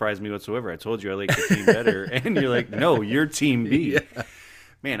doesn't surprise me whatsoever. I told you I like the team better. And you're like, no, you're Team B. Yeah.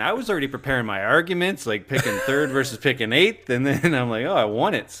 Man, I was already preparing my arguments, like picking 3rd versus picking 8th. And then I'm like, oh, I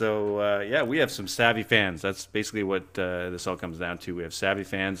won it. So, yeah, we have some savvy fans. That's basically what this all comes down to. We have savvy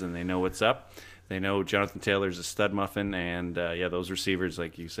fans, and they know what's up. They know Jonathan Taylor's a stud muffin. And, yeah, those receivers,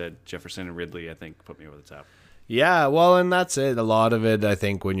 like you said, Jefferson and Ridley, I think, put me over the top. Yeah, well, and that's it. A lot of it, I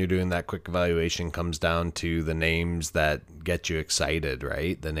think, when you're doing that quick evaluation comes down to the names that get you excited,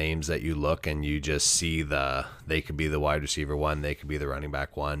 right? The names that you look and you just see they could be the wide receiver 1, they could be the running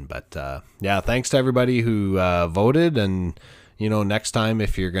back 1. But, yeah, thanks to everybody who voted. And, you know, next time,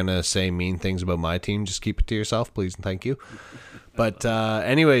 if you're going to say mean things about my team, just keep it to yourself, please, and thank you. But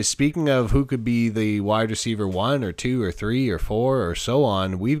anyways, speaking of who could be the wide receiver 1 or 2 or 3 or 4 or so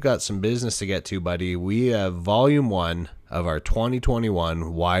on, we've got some business to get to, buddy. We have volume 1 of our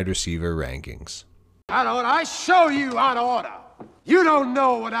 2021 wide receiver rankings. Out of order. I show you out of order. You don't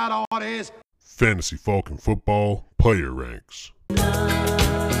know what out of order is. Fantasy Falcon Football Player Ranks.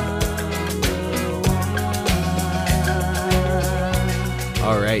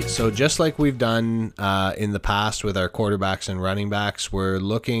 All right, so just like we've done in the past with our quarterbacks and running backs, we're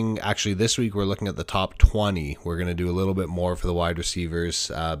looking, actually this week we're looking at the top 20. We're going to do a little bit more for the wide receivers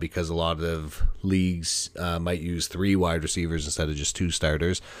because a lot of leagues might use 3 wide receivers instead of just 2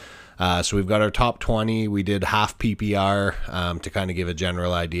 starters. So we've got our top 20. We did half PPR to kind of give a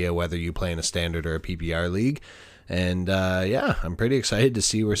general idea whether you play in a standard or a PPR league. And yeah, I'm pretty excited to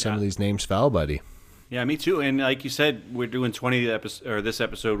see where some of these names fell, buddy. Yeah, me too. And like you said, we're doing 20 this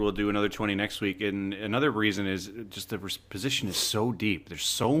episode. We'll do another 20 next week. And another reason is just the position is so deep. There's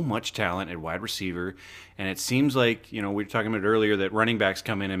so much talent at wide receiver. And it seems like, you know, we were talking about earlier that running backs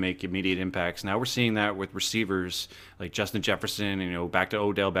come in and make immediate impacts. Now we're seeing that with receivers like Justin Jefferson, you know, back to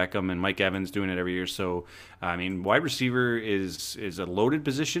Odell Beckham and Mike Evans doing it every year. So, I mean, wide receiver is a loaded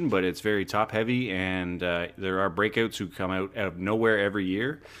position, but it's very top heavy. And there are breakouts who come out of nowhere every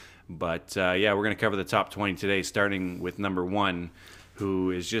year. But, yeah, we're going to cover the top 20 today, starting with number 1,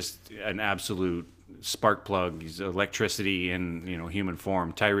 who is just an absolute spark plug. He's electricity in, you know, human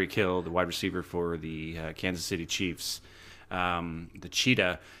form. Tyreek Hill, the wide receiver for the Kansas City Chiefs. The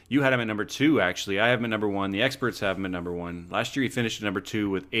Cheetah. You had him at number 2, actually. I have him at number 1. The experts have him at number 1. Last year he finished at number 2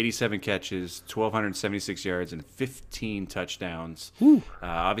 with 87 catches, 1,276 yards, and 15 touchdowns.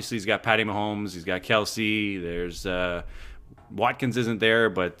 Obviously, he's got Patty Mahomes. He's got Kelsey. There's... Watkins isn't there,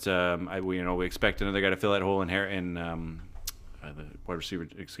 but we expect another guy to fill that hole in the wide receiver,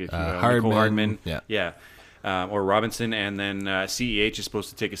 Nicole Hardman, or Robinson, and then CEH is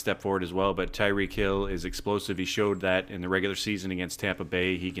supposed to take a step forward as well. But Tyreek Hill is explosive. He showed that in the regular season against Tampa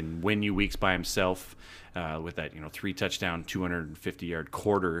Bay. He can win you weeks by himself with that 3 touchdown, 250-yard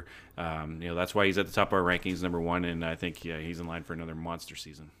quarter. That's why he's at the top of our rankings, number 1, and I think he's in line for another monster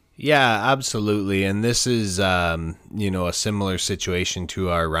season. Yeah, absolutely. And this is, a similar situation to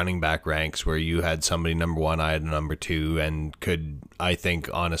our running back ranks where you had somebody number 1, I had number 2, and I think,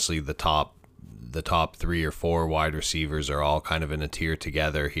 honestly, the top 3 or 4 wide receivers are all kind of in a tier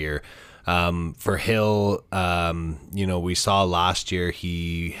together here. For Hill, we saw last year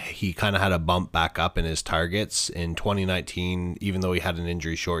he kind of had a bump back up in his targets in 2019, even though he had an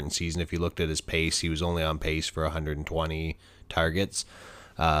injury-shortened season. If you looked at his pace, he was only on pace for 120 targets.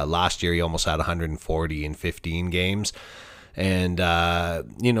 Last year, he almost had 140 in 15 games. And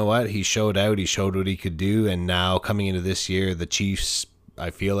you know what? He showed out. He showed what he could do. And now coming into this year, the Chiefs,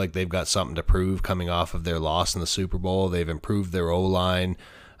 I feel like they've got something to prove coming off of their loss in the Super Bowl. They've improved their O-line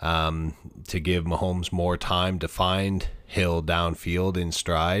to give Mahomes more time to find Hill downfield in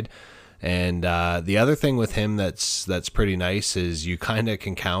stride. And the other thing with him that's pretty nice is you kind of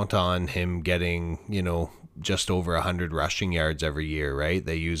can count on him getting, just over 100 rushing yards every year, right?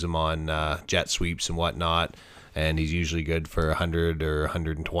 They use him on jet sweeps and whatnot, and he's usually good for 100 or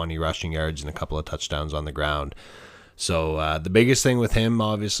 120 rushing yards and a couple of touchdowns on the ground. So the biggest thing with him,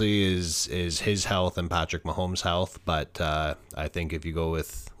 obviously, is his health and Patrick Mahomes' health. But I think if you go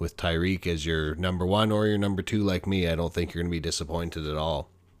with Tyreek as your number one or your number two like me, I don't think you're going to be disappointed at all.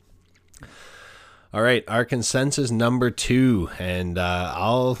 All right, our consensus number 2, and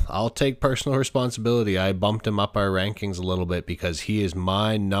I'll take personal responsibility. I bumped him up our rankings a little bit because he is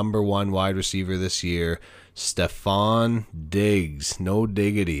my number 1 wide receiver this year, Stefon Diggs. No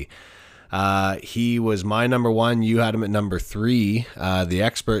diggity. He was my number 1. You had him at number 3. The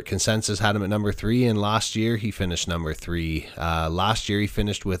expert consensus had him at number 3, and last year he finished number 3. Last year he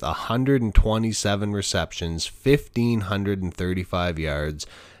finished with 127 receptions, 1,535 yards,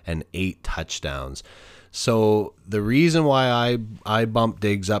 and 8 touchdowns. So the reason why I bumped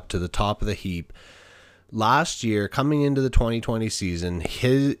Diggs up to the top of the heap, last year, coming into the 2020 season,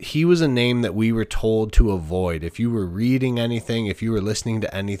 he was a name that we were told to avoid. If you were reading anything, if you were listening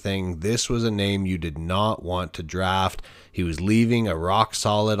to anything, this was a name you did not want to draft. He was leaving a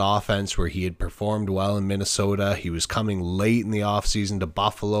rock-solid offense where he had performed well in Minnesota. He was coming late in the offseason to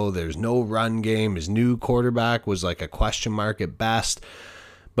Buffalo. There's no run game. His new quarterback was like a question mark at best.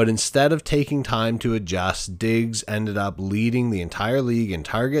 But instead of taking time to adjust, Diggs ended up leading the entire league in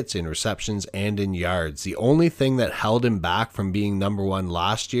targets, in receptions, and in yards. The only thing that held him back from being number 1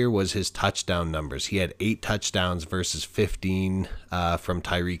 last year was his touchdown numbers. He had 8 touchdowns versus 15 from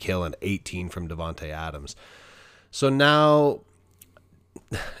Tyreek Hill and 18 from Davante Adams. So now,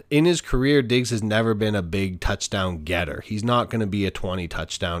 in his career, Diggs has never been a big touchdown getter. He's not going to be a 20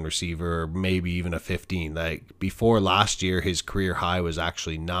 touchdown receiver or maybe even a 15. Like before last year, his career high was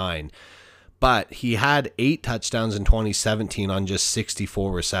actually 9. But he had 8 touchdowns in 2017 on just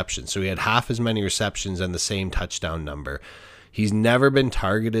 64 receptions. So he had half as many receptions and the same touchdown number. He's never been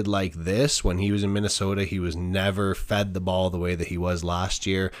targeted like this. When he was in Minnesota, he was never fed the ball the way that he was last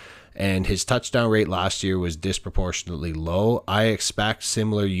year. And his touchdown rate last year was disproportionately low. I expect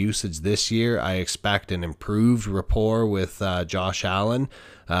similar usage this year. I expect an improved rapport with Josh Allen,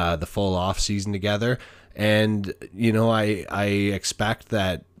 the full offseason together. And, I expect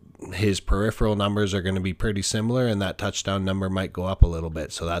that his peripheral numbers are going to be pretty similar, and that touchdown number might go up a little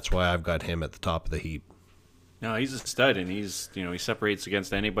bit. So that's why I've got him at the top of the heap. No, he's a stud, and he separates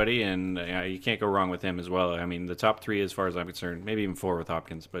against anybody, and you can't go wrong with him as well. I mean, the top 3, as far as I'm concerned, maybe even 4 with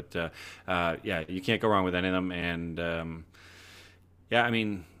Hopkins, but you can't go wrong with any of them. And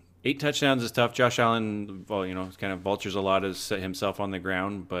 8 touchdowns is tough. Josh Allen, kind of vultures a lot as himself on the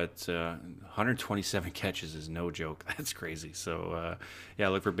ground, but 127 catches is no joke. That's crazy. So,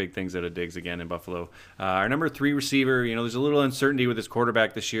 look for big things out of Diggs again in Buffalo. Our number 3 receiver, there's a little uncertainty with his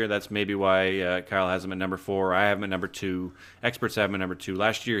quarterback this year. That's maybe why Kyle has him at number 4. I have him at number 2. Experts have him at number 2.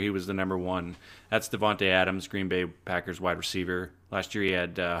 Last year, he was the number 1. That's Davante Adams, Green Bay Packers wide receiver. Last year, he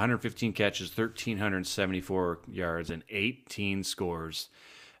had 115 catches, 1,374 yards, and 18 scores.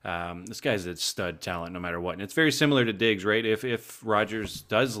 This guy's a stud talent no matter what. And it's very similar to Diggs, right? If Rodgers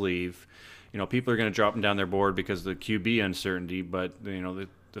does leave, people are going to drop him down their board because of the QB uncertainty. But,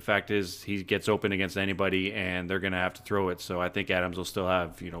 the fact is he gets open against anybody and they're going to have to throw it. So I think Adams will still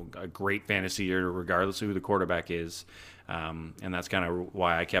have, a great fantasy year regardless of who the quarterback is. And that's kind of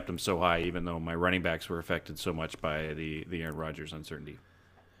why I kept him so high, even though my running backs were affected so much by the Aaron Rodgers uncertainty.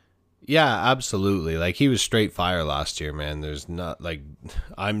 Yeah, absolutely. Like, he was straight fire last year, man. There's not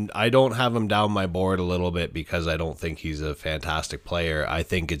I don't have him down my board a little bit because I don't think he's a fantastic player. I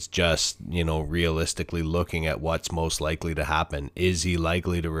think it's just, realistically looking at what's most likely to happen. Is he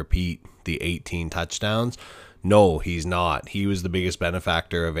likely to repeat the 18 touchdowns? No, he's not. He was the biggest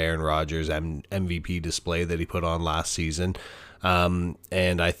benefactor of Aaron Rodgers' MVP display that he put on last season. And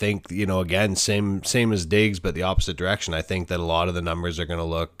I think, again, same as Diggs, but the opposite direction. I think that a lot of the numbers are going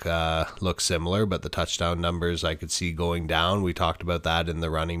to look similar, but the touchdown numbers I could see going down. We talked about that in the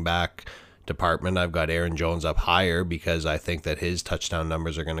running back department. I've got Aaron Jones up higher because I think that his touchdown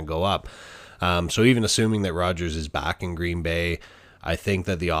numbers are going to go up. So even assuming that Rodgers is back in Green Bay, I think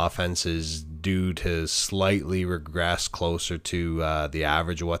that the offense is due to slightly regress closer to the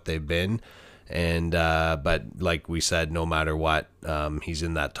average of what they've been. And but like we said, no matter what, he's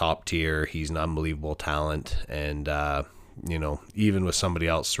in that top tier. He's an unbelievable talent, and even with somebody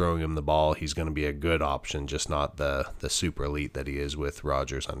else throwing him the ball, he's going to be a good option, just not the super elite that he is with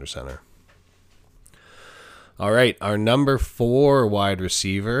Rodgers under center. All right, our number 4 wide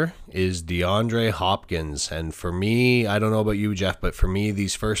receiver is DeAndre Hopkins. And for me, I don't know about you, Jeff, but for me,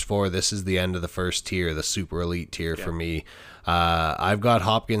 these first 4, this is the end of the first tier, the super elite tier for me. I've got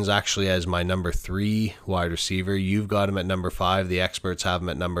Hopkins actually as my number 3 wide receiver. You've got him at number 5. The experts have him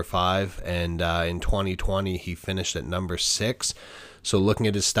at number 5. And in 2020, he finished at number 6. So looking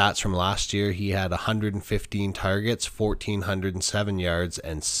at his stats from last year, he had 115 targets, 1,407 yards,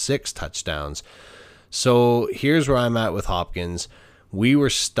 and 6 touchdowns. So here's where I'm at with Hopkins. We were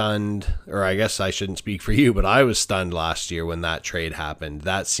stunned, or I guess I shouldn't speak for you, but I was stunned last year when that trade happened.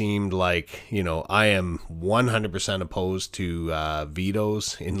 That seemed like, I am 100% opposed to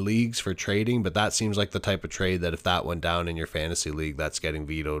vetoes in leagues for trading, but that seems like the type of trade that if that went down in your fantasy league, that's getting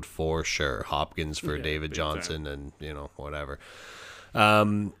vetoed for sure. Hopkins for David Johnson and, whatever.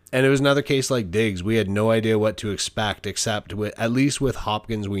 And it was another case like Diggs. We had no idea what to expect, except at least with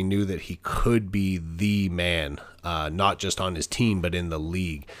Hopkins, we knew that he could be the man, not just on his team, but in the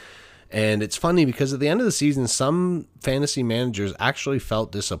league. And it's funny because at the end of the season, some fantasy managers actually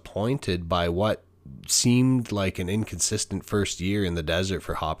felt disappointed by what seemed like an inconsistent first year in the desert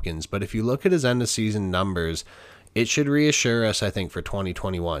for Hopkins. But if you look at his end of season numbers, it should reassure us, I think, for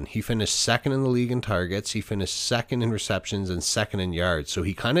 2021. He finished 2nd in the league in targets. He finished 2nd in receptions and 2nd in yards. So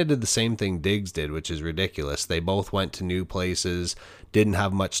he kind of did the same thing Diggs did, which is ridiculous. They both went to new places, didn't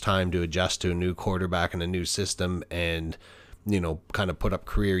have much time to adjust to a new quarterback and a new system, and kind of put up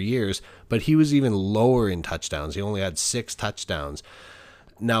career years. But he was even lower in touchdowns. He only had 6 touchdowns.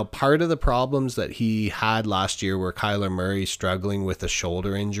 Now, part of the problems that he had last year were Kyler Murray struggling with a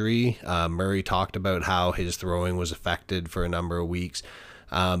shoulder injury. Murray talked about how his throwing was affected for a number of weeks.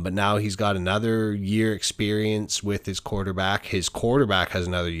 But now he's got another year experience with his quarterback. His quarterback has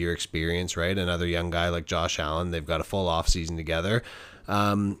another year experience, right? Another young guy like Josh Allen. They've got a full offseason together.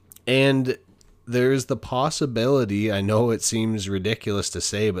 And there's the possibility, I know it seems ridiculous to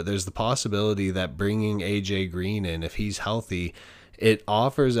say, but there's the possibility that bringing AJ Green in, if he's healthy, it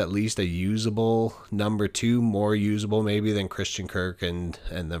offers at least a usable number 2, more usable maybe than Christian Kirk and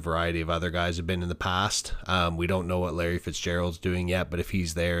the variety of other guys have been in the past. We don't know what Larry Fitzgerald's doing yet, but if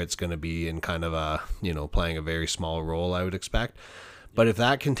he's there, it's going to be in kind of a, playing a very small role, I would expect. But if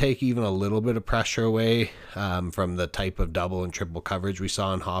that can take even a little bit of pressure away from the type of double and triple coverage we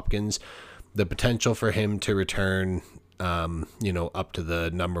saw in Hopkins, the potential for him to return up to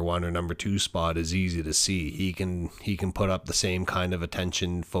the number 1 or number 2 spot is easy to see. He can put up the same kind of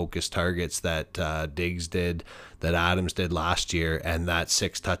attention focused targets that Diggs did, that Adams did last year, and that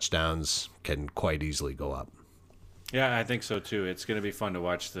 6 touchdowns can quite easily go up. Yeah, I think so too. It's going to be fun to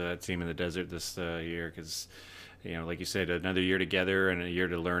watch the team in the desert this year because, like you said, another year together and a year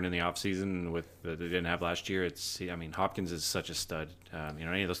to learn in the offseason with that they didn't have last year. Hopkins is such a stud.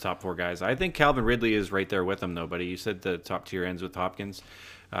 Any of those top 4 guys. I think Calvin Ridley is right there with him, though, buddy. You said the top tier ends with Hopkins.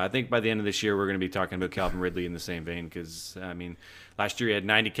 I think by the end of this year, we're going to be talking about Calvin Ridley in the same vein because, last year he had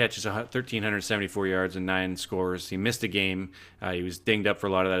 90 catches, 1,374 yards, and 9 scores. He missed a game. He was dinged up for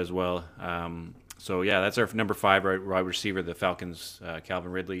a lot of that as well. So, yeah, that's our number 5 wide receiver, the Falcons,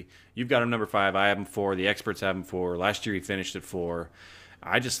 Calvin Ridley. You've got him number 5. I have him 4. The experts have him 4. Last year he finished at 4.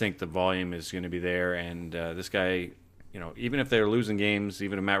 I just think the volume is going to be there. And this guy, even if they're losing games,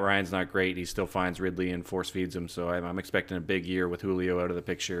 even if Matt Ryan's not great, he still finds Ridley and force feeds him. So I'm expecting a big year with Julio out of the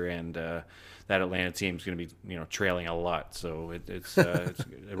picture. And that Atlanta team is going to be, trailing a lot. So it's a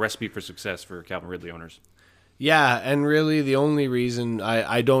recipe for success for Calvin Ridley owners. Yeah, and really the only reason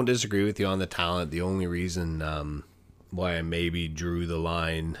I don't disagree with you on the talent, the only reason why I maybe drew the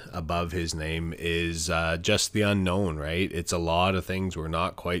line above his name is just the unknown, right? It's a lot of things we're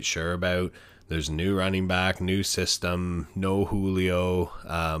not quite sure about. There's a new running back, new system, no Julio,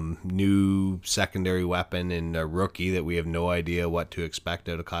 new secondary weapon, and a rookie that we have no idea what to expect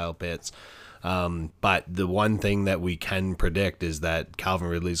out of Kyle Pitts. But the one thing that we can predict is that Calvin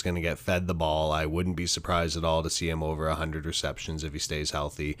Ridley is going to get fed the ball. I wouldn't be surprised at all to see him over 100 receptions if he stays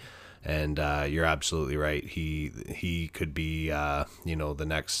healthy. And you're absolutely right. He could be the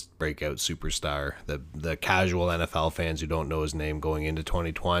next breakout superstar. The casual NFL fans who don't know his name going into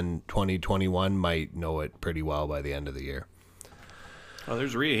 2021 might know it pretty well by the end of the year. Oh,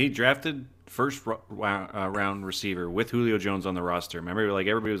 he drafted first round receiver with Julio Jones on the roster. Remember,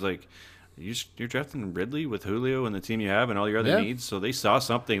 everybody was like, You're drafting Ridley with Julio and the team you have and all your other needs. So they saw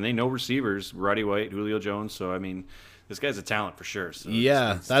something. They know receivers, Roddy White, Julio Jones. So, this guy's a talent for sure. So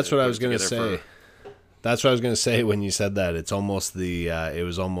that's what I was going to say. That's what I was going to say when you said that. It's almost it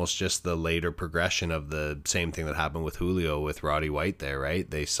was almost just the later progression of the same thing that happened with Julio with Roddy White there, right?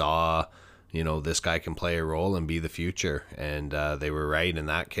 They saw, this guy can play a role and be the future. And they were right in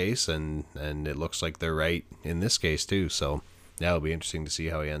that case, and it looks like they're right in this case too. So yeah, it'll be interesting to see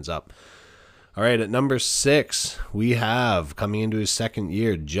how he ends up. All right, at number 6, we have, coming into his second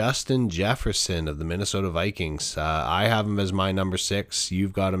year, Justin Jefferson of the Minnesota Vikings. I have him as my number 6.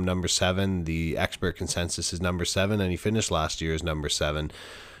 You've got him number 7. The expert consensus is number 7, and he finished last year as number 7.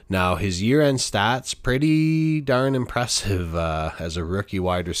 Now, his year-end stats, pretty darn impressive as a rookie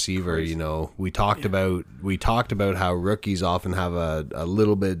wide receiver. We talked about how rookies often have a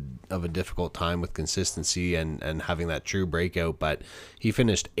little bit of a difficult time with consistency and having that true breakout, but he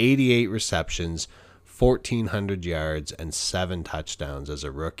finished 88 receptions, 1,400 yards, and 7 touchdowns as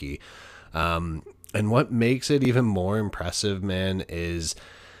a rookie. And what makes it even more impressive, man, is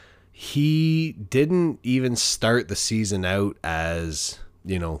he didn't even start the season out as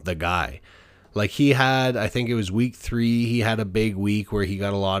the guy. Like, he had, I think it was week 3, he had a big week where he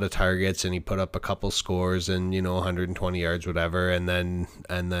got a lot of targets and he put up a couple scores and 120 yards, whatever, and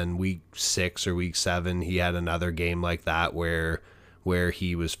then week 6 or week 7 he had another game like that where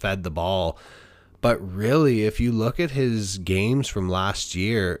he was fed the ball. But really, if you look at his games from last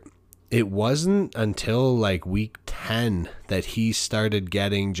year, it wasn't until like week 10 that he started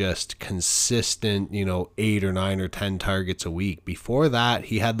getting just consistent, 8 or 9 or 10 targets a week. Before that,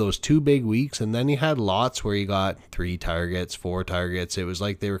 he had those 2 big weeks, and then he had lots where he got 3 targets, 4 targets. It was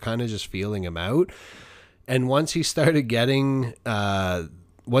like they were kind of just feeling him out. And once he started getting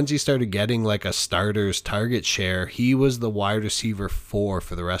like a starter's target share, he was the wide receiver 4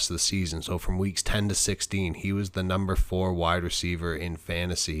 for the rest of the season. So from weeks 10 to 16, he was the number 4 wide receiver in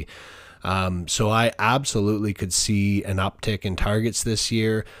fantasy. So I absolutely could see an uptick in targets this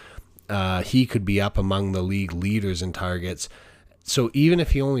year. He could be up among the league leaders in targets. So even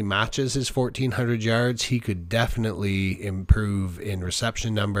if he only matches his 1,400 yards, he could definitely improve in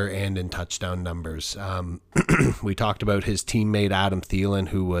reception number and in touchdown numbers. We talked about his teammate Adam Thielen,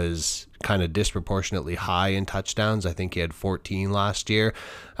 who was kind of disproportionately high in touchdowns. I think he had 14 last year.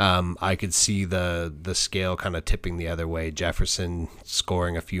 I could see the scale kind of tipping the other way. Jefferson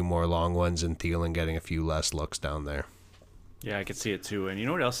scoring a few more long ones and Thielen getting a few less looks down there. Yeah, I could see it too. And you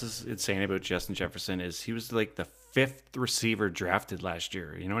know what else is insane about Justin Jefferson is he was like the 5th receiver drafted last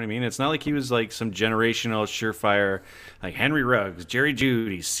year. You know what I mean? It's not like he was like some generational surefire, like Henry Ruggs, Jerry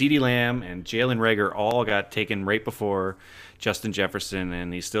Jeudy, CeeDee Lamb, and Jalen Reagor all got taken right before Justin Jefferson,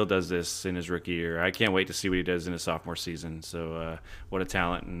 and he still does this in his rookie year. I can't wait to see what he does in his sophomore season. So what a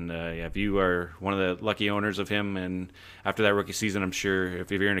talent. And if you are one of the lucky owners of him, and after that rookie season, I'm sure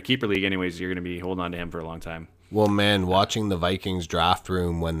if you're in a keeper league anyways, you're going to be holding on to him for a long time. Well, man, watching the Vikings draft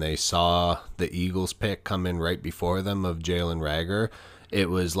room when they saw the Eagles pick come in right before them of Jalen Reagor, it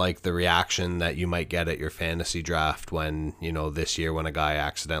was like the reaction that you might get at your fantasy draft when, this year when a guy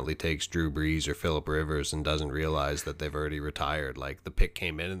accidentally takes Drew Brees or Phillip Rivers and doesn't realize that they've already retired. Like, the pick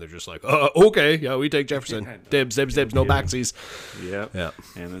came in and they're just like, okay, yeah, we take Jefferson. Dibs, no backsies. Yep. Yeah.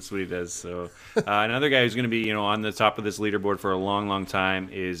 And that's what he does. So another guy who's going to be, on the top of this leaderboard for a long, long time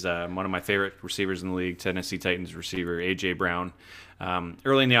is one of my favorite receivers in the league, Tennessee Titans receiver, A.J. Brown.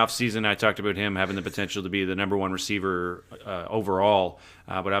 Early in the offseason, I talked about him having the potential to be the number 1 receiver overall,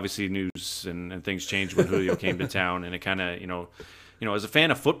 but obviously news and things changed when Julio came to town, and it kind of, as a fan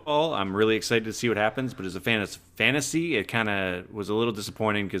of football, I'm really excited to see what happens, but as a fan of fantasy, it kind of was a little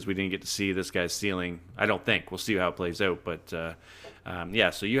disappointing because we didn't get to see this guy's ceiling. I don't think. We'll see how it plays out, but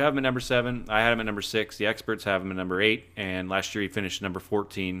so you have him at number 7. I had him at number 6. The experts have him at number 8, and last year he finished number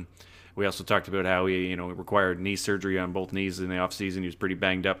 14. We also talked about how he, required knee surgery on both knees in the offseason. He was pretty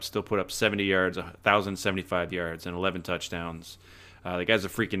banged up, still put up 70 yards, 1,075 yards, and 11 touchdowns. The guy's a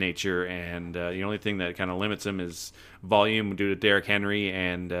freak of nature, and the only thing that kind of limits him is volume due to Derrick Henry,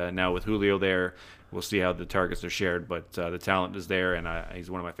 and now with Julio there, we'll see how the targets are shared, but the talent is there, and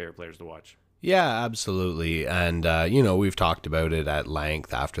he's one of my favorite players to watch. Yeah, absolutely. And, we've talked about it at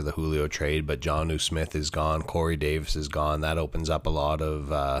length after the Julio trade, but Jonnu Smith is gone. Corey Davis is gone. That opens up a lot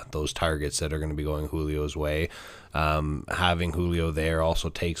of those targets that are going to be going Julio's way. Having Julio there also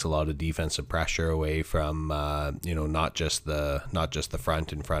takes a lot of defensive pressure away from, not just the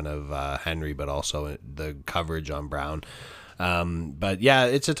front in front of Henry, but also the coverage on Brown. But yeah,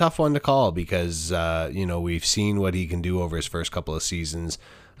 it's a tough one to call because, we've seen what he can do over his first couple of seasons.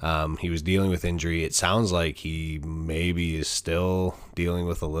 He was dealing with injury. It sounds like he maybe is still dealing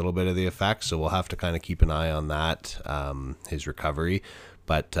with a little bit of the effects, so we'll have to kind of keep an eye on that, his recovery.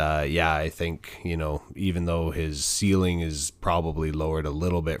 But I think, even though his ceiling is probably lowered a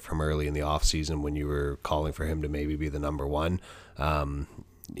little bit from early in the offseason when you were calling for him to maybe be the number 1,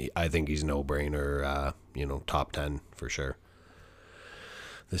 I think he's no-brainer, top 10 for sure.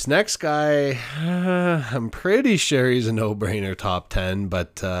 This next guy, I'm pretty sure he's a no-brainer top 10,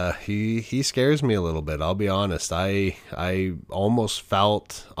 but he scares me a little bit. I'll be honest. I almost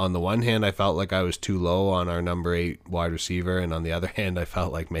felt, on the one hand, I felt like I was too low on our number 8 wide receiver, and on the other hand, I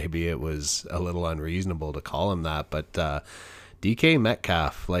felt like maybe it was a little unreasonable to call him that. But DK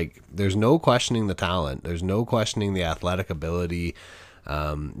Metcalf, like, there's no questioning the talent. There's no questioning the athletic ability.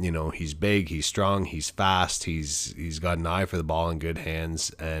 He's big, he's strong, he's fast, he's got an eye for the ball in good hands,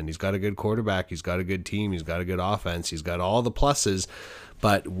 and he's got a good quarterback, he's got a good team, he's got a good offense, he's got all the pluses.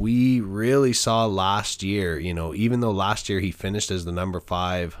 But we really saw last year, even though last year he finished as the number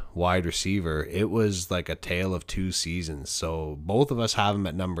 5 wide receiver, it was like a tale of two seasons. So both of us have him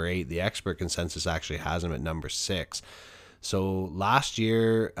at number 8. The expert consensus actually has him at number 6. So last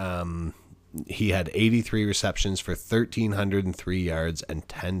year, he had 83 receptions for 1,303 yards and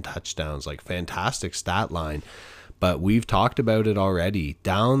 10 touchdowns. Like, fantastic stat line. But we've talked about it already.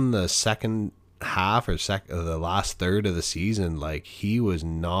 Down the second half or the last third of the season, like, he was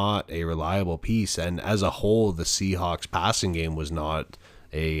not a reliable piece. And as a whole, the Seahawks passing game was not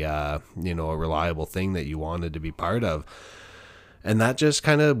a reliable thing that you wanted to be part of. And that just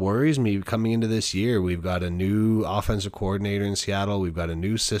kind of worries me coming into this year. We've got a new offensive coordinator in Seattle. We've got a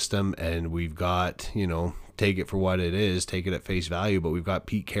new system, and we've got, take it for what it is, take it at face value. But we've got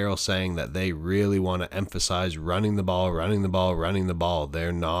Pete Carroll saying that they really want to emphasize running the ball.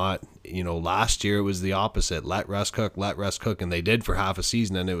 They're not, last year it was the opposite. Let Russ cook. And they did for half a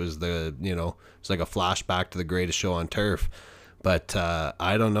season, and it was it's like a flashback to the greatest show on turf. But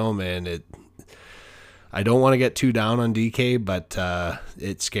I don't know, man. I don't want to get too down on DK, but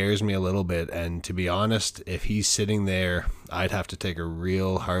it scares me a little bit. And to be honest, if he's sitting there, I'd have to take a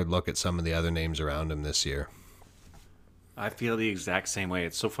real hard look at some of the other names around him this year. I feel the exact same way.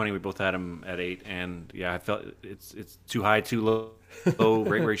 It's so funny. We both had him at 8, and yeah, I felt it's too high, too low,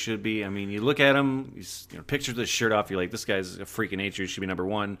 right where he should be. I mean, you look at him, he's pictures the shirt off. You're like, this guy's a freak of nature. He should be number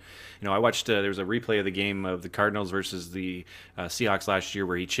 1. I watched. There was a replay of the game of the Cardinals versus the Seahawks last year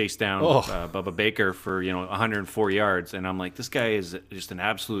where he chased down Bubba Baker for 104 yards, and I'm like, this guy is just an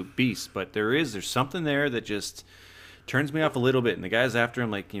absolute beast. But there's something there that just turns me off a little bit. And the guys after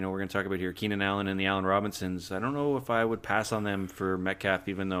him, like, we're going to talk about here, Keenan Allen and the Allen Robinsons, I don't know if I would pass on them for Metcalf,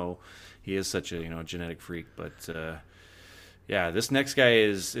 even though he is such a genetic freak. But this next guy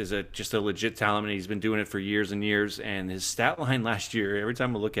is just a legit talent, and he's been doing it for years and years. And his stat line last year, every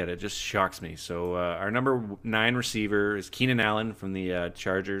time I look at it, just shocks me. So our number 9 receiver is Keenan Allen from the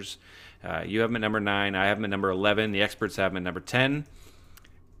Chargers. You have him at number 9. I have him at number 11. The experts have him at number 10.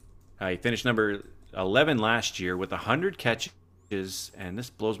 He finished number 11 last year with 100 catches, and this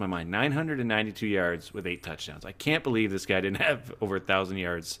blows my mind, 992 yards with 8 touchdowns. I can't believe this guy didn't have over 1,000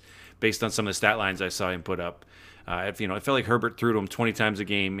 yards based on some of the stat lines I saw him put up. It felt like Herbert threw to him 20 times a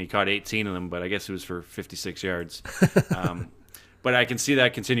game. He caught 18 of them, but I guess it was for 56 yards. But I can see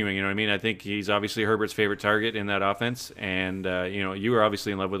that continuing, you know what I mean? I think he's obviously Herbert's favorite target in that offense, and, you were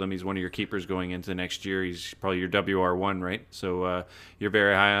obviously in love with him. He's one of your keepers going into next year. He's probably your WR1, right? So you're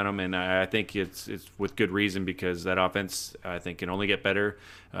very high on him, and I think it's with good reason, because that offense, I think, can only get better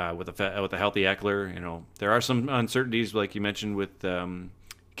with a healthy Eckler. There are some uncertainties, like you mentioned, with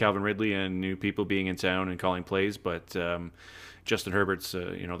Calvin Ridley and new people being in town and calling plays, but Justin Herbert's,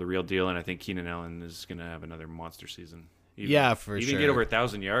 the real deal, and I think Keenan Allen is going to have another monster season. For sure. Even get over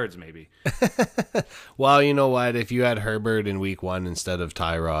 1,000 yards, maybe. Well, you know what? If you had Herbert in week 1 instead of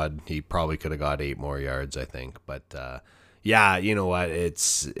Tyrod, he probably could have got 8 more yards, I think. But you know what?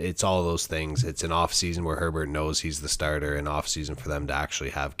 It's all those things. It's an off season where Herbert knows he's the starter, an off season for them to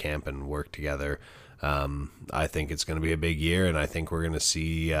actually have camp and work together. I think it's going to be a big year, and I think we're going to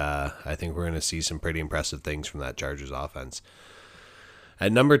see. Some pretty impressive things from that Chargers offense.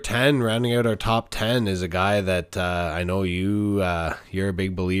 At number 10, rounding out our top 10, is a guy that I know you're a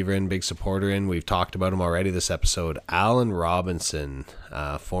big believer in, big supporter in. We've talked about him already this episode. Allen Robinson,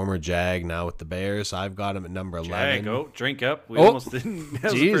 former Jag, now with the Bears. I've got him at number 11. Jag, drink up. We almost didn't.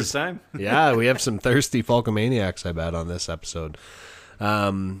 That was the first time. Yeah, we have some thirsty Falcomaniacs, I bet, on this episode.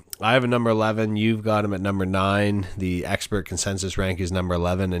 I have a number 11. You've got him at number 9. The expert consensus rank is number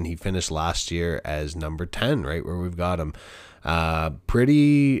 11, and he finished last year as number 10, right where we've got him.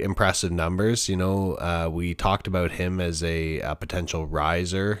 Pretty impressive numbers. We talked about him as a potential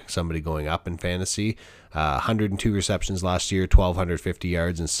riser, somebody going up in fantasy. 102 receptions last year, 1,250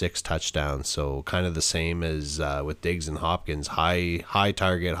 yards and 6 touchdowns. So kind of the same as with Diggs and Hopkins. High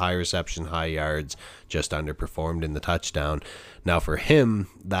target, high reception, high yards, just underperformed in the touchdown. Now for him,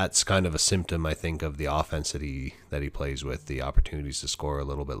 that's kind of a symptom, I think, of the offense that he plays with, the opportunities to score a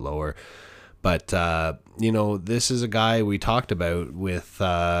little bit lower. But this is a guy we talked about with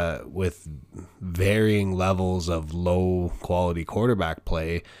varying levels of low quality quarterback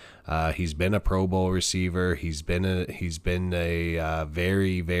play. He's been a Pro Bowl receiver. He's been a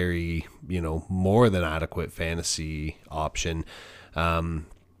very, very, more than adequate fantasy option. And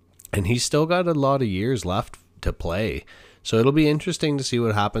he's still got a lot of years left to play. So it'll be interesting to see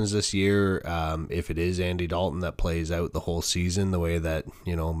what happens this year. If it is Andy Dalton that plays out the whole season, the way that,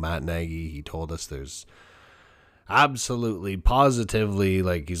 Matt Nagy, he told us there's absolutely, positively,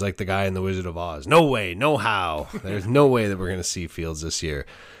 like he's like the guy in The Wizard of Oz. No way, no how. There's no way that we're going to see Fields this year.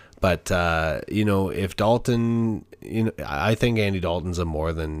 But, if Dalton, I think Andy Dalton's a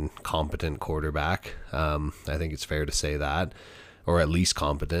more than competent quarterback. I think it's fair to say that. Or at least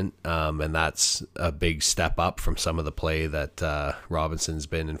competent, and that's a big step up from some of the play that Robinson's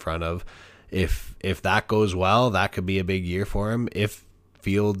been in front of. If that goes well, that could be a big year for him. If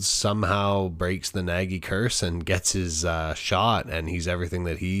Fields somehow breaks the Nagy curse and gets his shot, and he's everything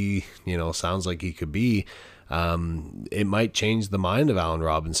that he sounds like he could be, it might change the mind of Allen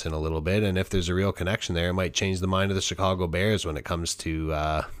Robinson a little bit. And if there's a real connection there, it might change the mind of the Chicago Bears when it comes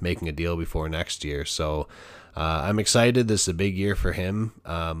to making a deal before next year. So. I'm excited. This is a big year for him.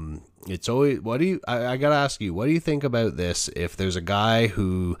 It's always, I gotta ask you, what do you think about this? If there's a guy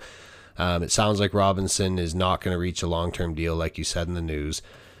who, it sounds like Robinson is not going to reach a long-term deal, like you said in the news.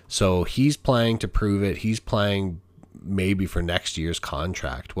 So he's playing to prove it. He's playing maybe for next year's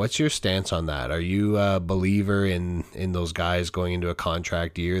contract. What's your stance on that? Are you a believer in those guys going into a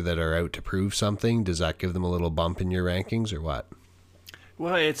contract year that are out to prove something? Does that give them a little bump in your rankings or what?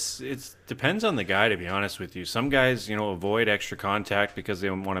 Well, it's depends on the guy, to be honest with you. Some guys, avoid extra contact because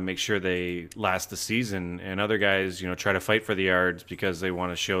they want to make sure they last the season, and other guys, try to fight for the yards because they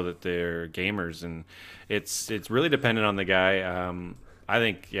want to show that they're gamers. And it's really dependent on the guy. I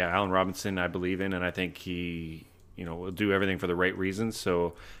think, Allen Robinson, I believe in, and I think he, will do everything for the right reasons.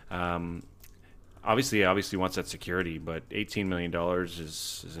 So, obviously wants that security, but $18 million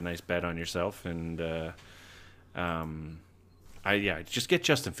is a nice bet on yourself, and just get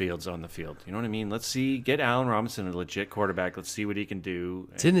Justin Fields on the field. You know what I mean? Get Allen Robinson a legit quarterback. Let's see what he can do.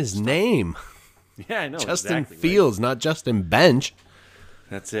 It's in his name. Yeah, I know. Justin exactly, Fields, right? not Justin Bench.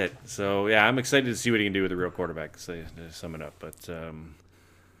 That's it. So, I'm excited to see what he can do with a real quarterback, to sum it up. But,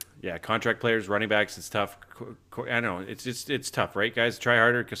 contract players, running backs, it's tough. I know. It's tough, right, guys? Try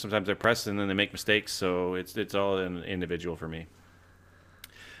harder because sometimes they're pressed and then they make mistakes. So, it's all an individual for me.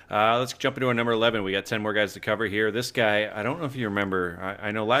 Let's jump into our number 11. We got 10 more guys to cover here. This guy, I don't know if you remember.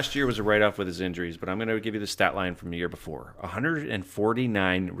 I know last year was a write-off with his injuries, but I'm going to give you the stat line from the year before.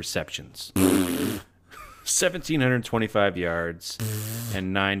 149 receptions, 1,725 yards,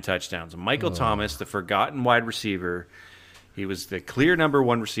 and 9 touchdowns. Michael Thomas, the forgotten wide receiver. He was the clear number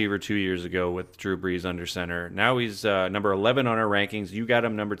 1 receiver 2 years ago with Drew Brees under center. Now he's number 11 on our rankings. You got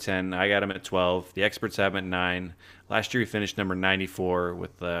him number 10. I got him at 12. The experts have him at 9. Last year he finished number 94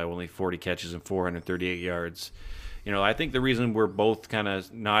 with only 40 catches and 438 yards. I think the reason we're both kind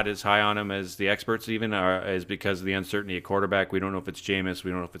of not as high on him as the experts even is because of the uncertainty at quarterback. We don't know if it's Jameis. We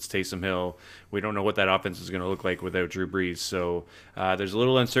don't know if it's Taysom Hill. We don't know what that offense is going to look like without Drew Brees. So there's a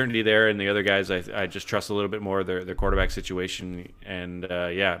little uncertainty there, and the other guys I just trust a little bit more their quarterback situation. And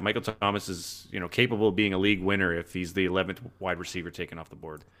Michael Thomas is capable of being a league winner if he's the 11th wide receiver taken off the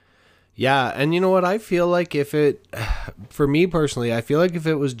board. Yeah, and you know what? I feel like for me personally, I feel like if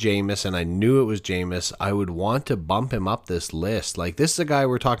it was Jameis and I knew it was Jameis, I would want to bump him up this list. Like, this is a guy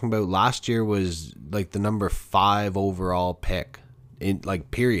we're talking about last year was like the number 5 overall pick, in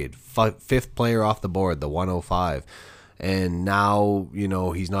period. 5th player off the board, the 105. And now,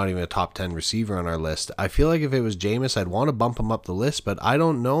 he's not even a top 10 receiver on our list. I feel like if it was Jameis, I'd want to bump him up the list, but I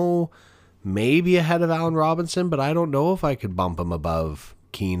don't know, maybe ahead of Allen Robinson, but I don't know if I could bump him above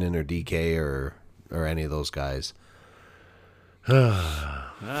Keenan or DK or any of those guys.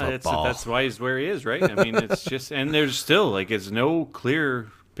 That's why he's where he is, right? I mean, it's just, and there's still it's no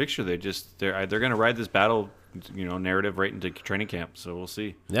clear picture. They're going to ride this battle, narrative right into training camp. So we'll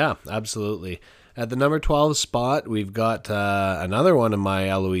see. Yeah, absolutely. At the number 12 spot, we've got another one of my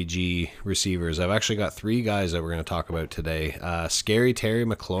LOEG receivers. I've actually got 3 guys that we're going to talk about today. Scary Terry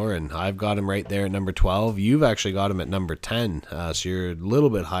McLaurin. I've got him right there at number 12. You've actually got him at number 10. So you're a little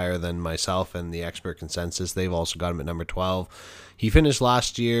bit higher than myself and the expert consensus. They've also got him at number 12. He finished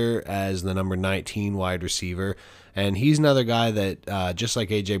last year as the number 19 wide receiver. And he's another guy that, just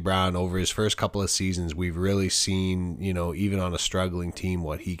like A.J. Brown, over his first couple of seasons, we've really seen, even on a struggling team,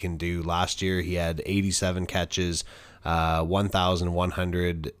 what he can do. Last year, he had 87 catches,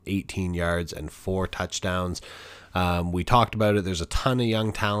 1,118 yards, and 4 touchdowns. We talked about it. There's a ton of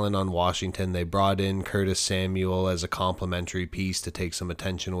young talent on Washington. They brought in Curtis Samuel as a complementary piece to take some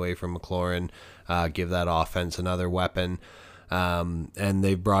attention away from McLaurin, give that offense another weapon. And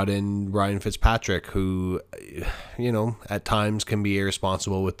they've brought in Ryan Fitzpatrick, who, at times can be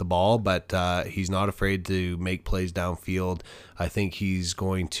irresponsible with the ball, but he's not afraid to make plays downfield. I think he's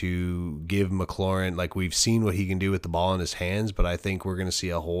going to give McLaurin, like we've seen what he can do with the ball in his hands, but I think we're going to see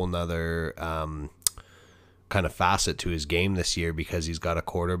a whole nother kind of facet to his game this year because he's got a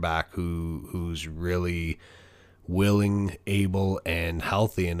quarterback who's really willing, able, and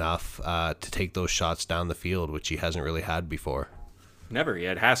healthy enough to take those shots down the field, which he hasn't really had before. Never. He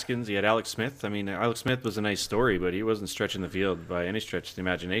had Haskins. He had Alex Smith. I mean, Alex Smith was a nice story, but he wasn't stretching the field by any stretch of the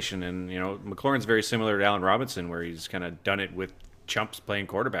imagination. And, McLaurin's very similar to Allen Robinson, where he's kind of done it with chumps playing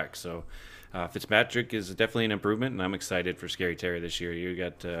quarterback. So Fitzpatrick is definitely an improvement, and I'm excited for Scary Terry this year. You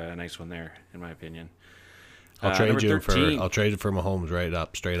got a nice one there, in my opinion. I'll trade you for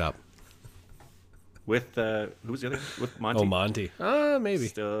Mahomes straight up. With who was the other? With Monty. Oh, Monty. Maybe.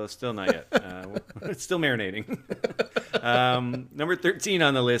 Still not yet. It's still marinating. Number 13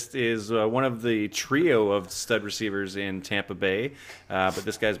 on the list is one of the trio of stud receivers in Tampa Bay, but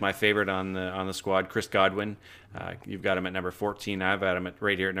this guy's my favorite on the squad, Chris Godwin. You've got him at number 14. I've got him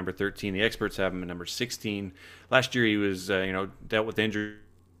right here at number 13. The experts have him at number 16. Last year he was dealt with injuries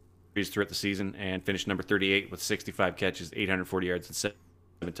throughout the season and finished number 38 with 65 catches, 840 yards, and 7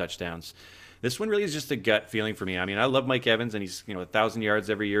 touchdowns. This one really is just a gut feeling for me. I mean, I love Mike Evans, and he's 1,000 yards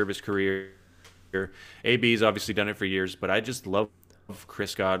every year of his career. AB's obviously done it for years, but I just love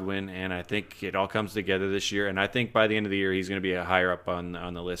Chris Godwin, and I think it all comes together this year. And I think by the end of the year, he's going to be a higher up on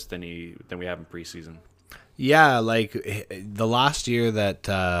the list than we have in preseason. Yeah, like the last year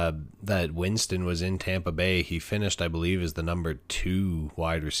that Winston was in Tampa Bay, he finished, I believe, as the number 2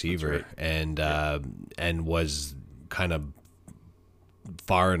 wide receiver, right. and was kind of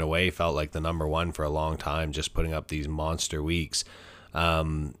far and away felt like the number 1 for a long time, just putting up these monster weeks,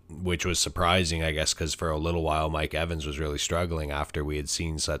 which was surprising, I guess, because for a little while Mike Evans was really struggling after we had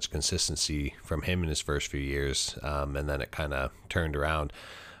seen such consistency from him in his first few years, and then it kind of turned around.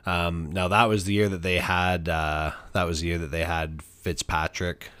 Now that was the year that they had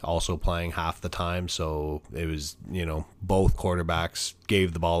Fitzpatrick also playing half the time, so it was both quarterbacks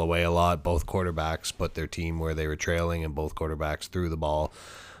gave the ball away a lot. Both quarterbacks put their team where they were trailing, and both quarterbacks threw the ball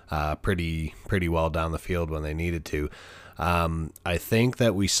pretty well down the field when they needed to. I think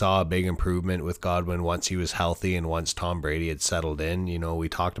that we saw a big improvement with Godwin once he was healthy and once Tom Brady had settled in. We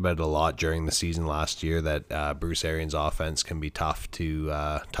talked about it a lot during the season last year that Bruce Arians' offense can be tough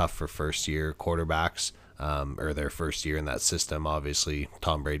for first-year quarterbacks, or their first year in that system. Obviously,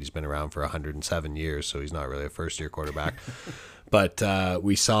 Tom Brady's been around for 107 years, so he's not really a first-year quarterback. But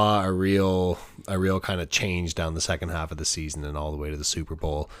we saw a real kind of change down the second half of the season and all the way to the Super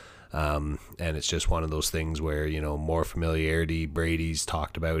Bowl. And it's just one of those things where, more familiarity. Brady's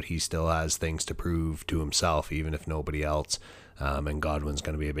talked about he still has things to prove to himself, even if nobody else. And Godwin's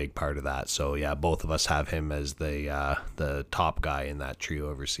going to be a big part of that. So, yeah, both of us have him as the top guy in that trio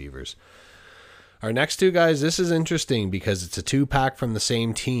of receivers. Our next two guys, this is interesting because it's a 2-pack from the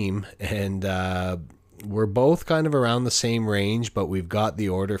same team, and we're both kind of around the same range, but we've got the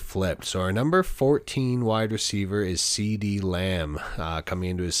order flipped. So our number 14 wide receiver is CeeDee Lamb, coming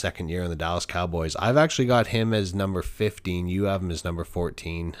into his second year on the Dallas Cowboys. I've actually got him as number 15. You have him as number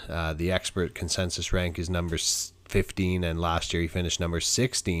 14. The expert consensus rank is number 15, and last year he finished number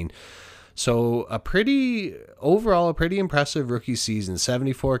 16. So a pretty impressive rookie season,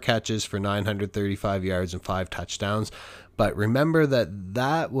 74 catches for 935 yards and 5 touchdowns. But remember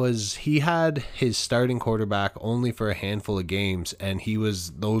he had his starting quarterback only for a handful of games, and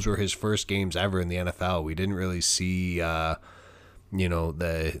those were his first games ever in the NFL. We didn't really see the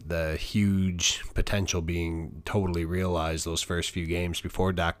huge potential being totally realized those first few games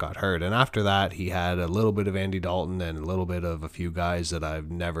before Dak got hurt. And after that, he had a little bit of Andy Dalton and a little bit of a few guys that I've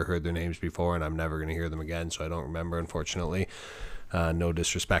never heard their names before, and I'm never going to hear them again, so I don't remember, unfortunately. No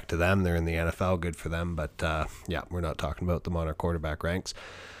disrespect to them. They're in the NFL. Good for them. But, we're not talking about them on our quarterback ranks.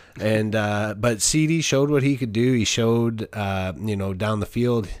 And but CD showed what he could do. He showed, down the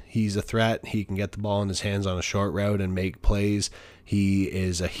field, he's a threat. He can get the ball in his hands on a short route and make plays. He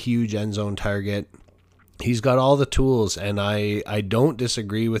is a huge end zone target. He's got all the tools, and I don't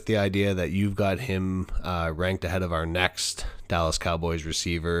disagree with the idea that you've got him ranked ahead of our next Dallas Cowboys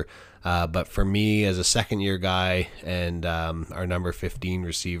receiver. But for me, as a second-year guy and our number 15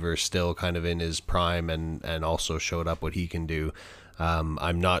 receiver still kind of in his prime and also showed up what he can do,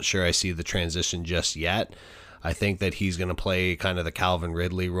 I'm not sure I see the transition just yet. I think that he's going to play kind of the Calvin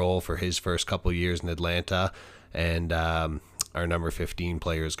Ridley role for his first couple years in Atlanta. and our number 15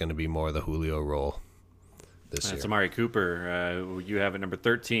 player is going to be more the Julio role this year. That's Amari Cooper. You have it number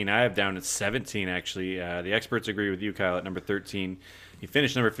 13. I have down at 17, actually. The experts agree with you, Kyle, at number 13. He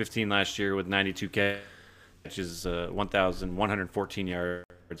finished number 15 last year with 92 catches, 1,114 yards,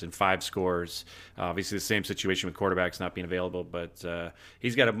 and 5 scores. Obviously, the same situation with quarterbacks not being available, but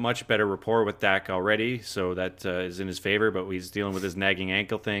he's got a much better rapport with Dak already, so that is in his favor. But he's dealing with his nagging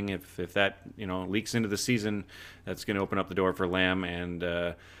ankle thing. If that leaks into the season, that's going to open up the door for Lamb. And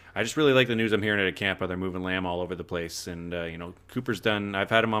I just really like the news I'm hearing at camp. How they're moving Lamb all over the place, and Cooper's done. I've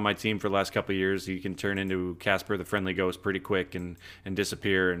had him on my team for the last couple of years. He can turn into Casper the Friendly Ghost pretty quick and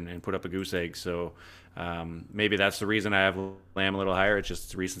disappear and put up a goose egg. So. Maybe that's the reason I have Lamb a little higher. It's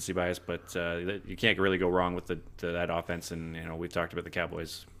just recency bias, but you can't really go wrong with that offense. And we've talked about the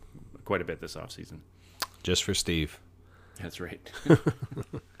Cowboys quite a bit this offseason. Just for Steve. That's right.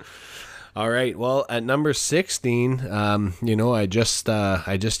 All right. Well, at number 16, I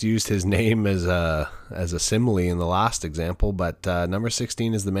just used his name as a simile in the last example, but number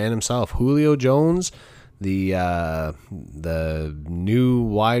 16 is the man himself, Julio Jones. The new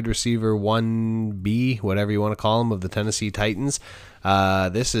wide receiver 1B, whatever you want to call him, of the Tennessee Titans.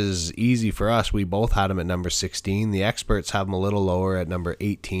 This is easy for us. We both had him at number 16. The experts have him a little lower at number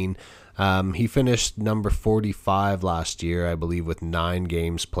 18. He finished number 45 last year, I believe, with 9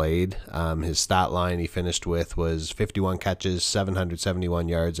 games played. His stat line he finished with was 51 catches, 771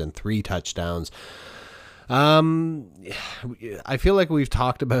 yards, and 3 touchdowns. I feel like we've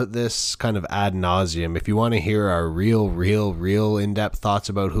talked about this kind of ad nauseum. If you want to hear our real in-depth thoughts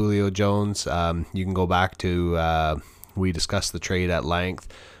about Julio Jones, you can go back to, we discussed the trade at length,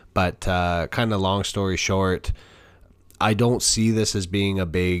 but kind of long story short, I don't see this as being a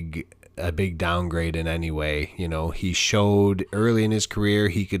big downgrade in any way. He showed early in his career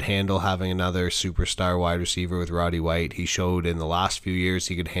he could handle having another superstar wide receiver with Roddy White. He showed in the last few years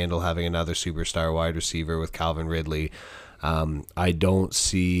he could handle having another superstar wide receiver with Calvin Ridley. I don't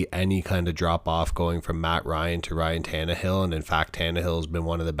see any kind of drop off going from Matt Ryan to Ryan Tannehill, and in fact Tannehill has been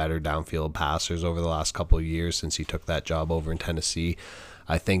one of the better downfield passers over the last couple of years since he took that job over in Tennessee.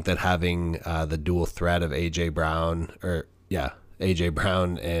 I think that having the dual threat of AJ Brown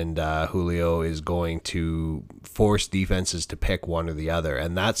and Julio is going to force defenses to pick one or the other,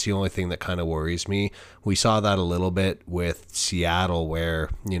 and that's the only thing that kind of worries me. We saw that a little bit with Seattle,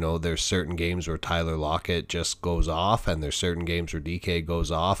 where there's certain games where Tyler Lockett just goes off, and there's certain games where DK goes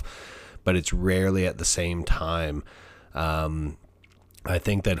off, but it's rarely at the same time. I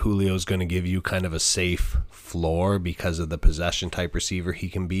think that Julio's going to give you kind of a safe floor because of the possession type receiver he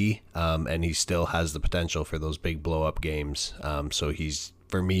can be, and he still has the potential for those big blow up games. So he's,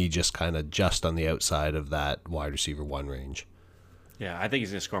 for me, just kind of just on the outside of that wide receiver 1 range. Yeah, I think he's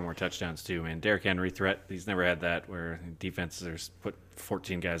going to score more touchdowns too, man. Derrick Henry threat, he's never had that where defenses are put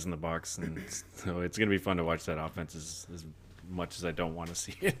 14 guys in the box, and so it's going to be fun to watch that offense as much as I don't want to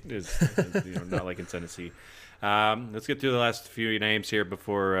see it. Not like in Tennessee. Let's get through the last few names here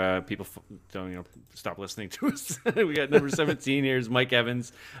before people don't stop listening to us. We got number 17 here is Mike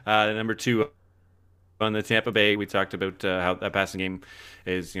Evans, number 2 on the Tampa Bay. We talked about how that passing game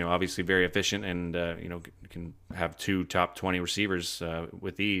is obviously very efficient, and can have 2 top 20 receivers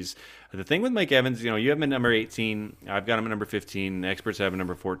with ease. The thing with Mike Evans, you have him at number 18. I've got him at number 15. The experts have him at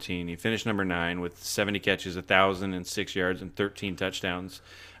number 14. He finished number 9 with 70 catches, 1,006 yards, and 13 touchdowns.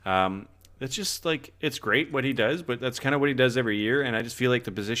 It's just it's great what he does, but that's kind of what he does every year. And I just feel like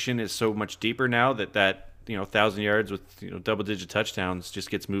the position is so much deeper now that 1,000 yards with double-digit touchdowns just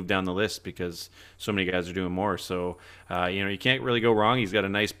gets moved down the list because so many guys are doing more. So you can't really go wrong. He's got a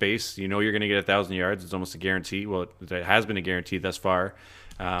nice base. You're going to get 1,000 yards. It's almost a guarantee. Well, it has been a guarantee thus far.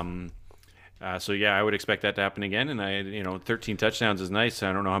 So yeah, I would expect that to happen again. And 13 touchdowns is nice.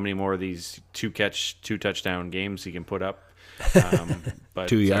 I don't know how many more of these 2 touchdown games he can put up. But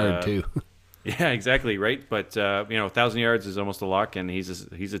 2 yard too. Yeah, exactly, right. But 1,000 yards is almost a lock, and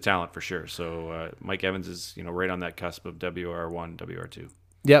he's a talent for sure. So Mike Evans is right on that cusp of WR1, WR2.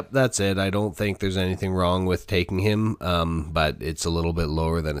 Yep, that's it. I don't think there's anything wrong with taking him, but it's a little bit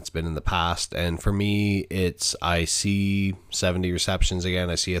lower than it's been in the past. And for me, I see 70 receptions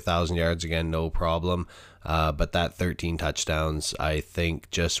again. I see 1,000 yards again, no problem. But that 13 touchdowns, I think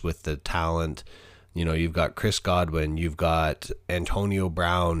just with the talent, you've got Chris Godwin, you've got Antonio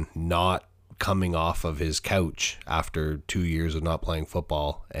Brown not coming off of his couch after 2 years of not playing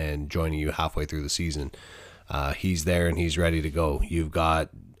football and joining you halfway through the season. He's there and he's ready to go. You've got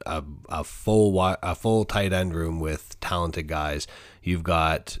a full tight end room with talented guys. You've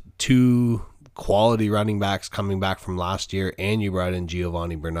got 2 quality running backs coming back from last year, and you brought in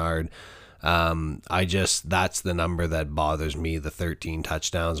Giovanni Bernard. That's the number that bothers me, the 13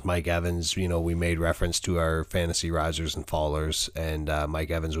 touchdowns. Mike Evans, we made reference to our fantasy risers and fallers, and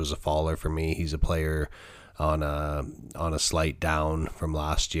Mike Evans was a faller for me. He's a player on a slight down from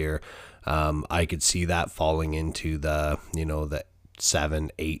last year. I could see that falling into the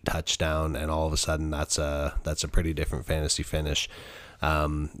 7-8 touchdown, and all of a sudden that's a pretty different fantasy finish.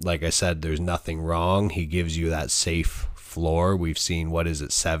 Like I said, there's nothing wrong. He gives you that safe floor. We've seen,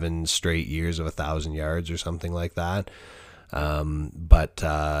 7 straight years of 1,000 yards or something like that.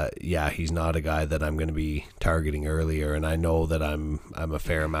 He's not a guy that I'm going to be targeting earlier, and I know that I'm a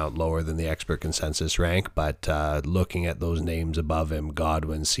fair amount lower than the expert consensus rank, but looking at those names above him,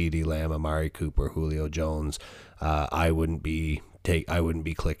 Godwin, CeeDee Lamb, Amari Cooper, Julio Jones, I wouldn't be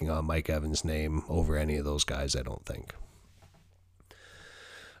clicking on Mike Evans' name over any of those guys, I don't think.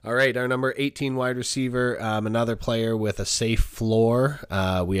 All right, our number 18 wide receiver, another player with a safe floor.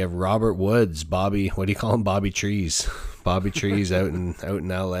 We have Robert Woods, Bobby. What do you call him? Bobby Trees. Bobby Trees out in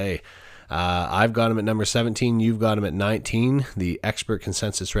LA. I've got him at number 17. You've got him at 19. The expert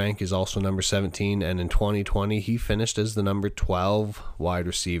consensus rank is also number 17. And in 2020, he finished as the number 12 wide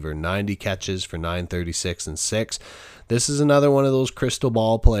receiver. 90 catches for 936 and 6. This is another one of those crystal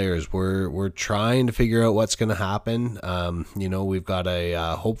ball players. We're trying to figure out what's going to happen. We've got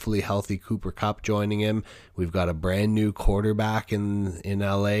a hopefully healthy Cooper Kupp joining him. We've got a brand new quarterback in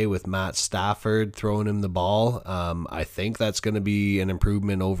LA with Matt Stafford throwing him the ball. I think that's going to be an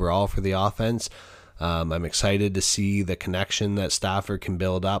improvement overall for the offense. I'm excited to see the connection that Stafford can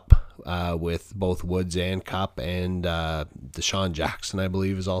build up with both Woods and Kupp, and Deshaun Jackson, I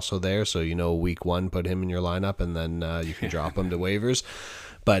believe, is also there. So, week 1, put him in your lineup, and then you can drop him to waivers.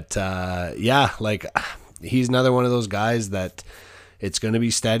 But, he's another one of those guys that it's going to be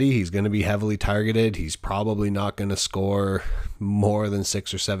steady. He's going to be heavily targeted. He's probably not going to score more than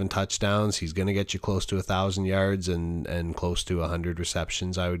 6 or 7 touchdowns. He's going to get you close to 1,000 yards and close to 100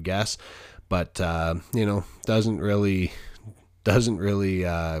 receptions, I would guess. But doesn't really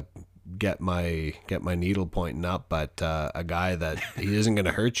get my needle pointing up. But a guy that he isn't going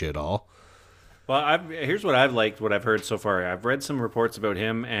to hurt you at all. Well, here's what I've liked, what I've heard so far. I've read some reports about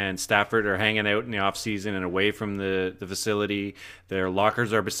him and Stafford are hanging out in the off season and away from the facility. Their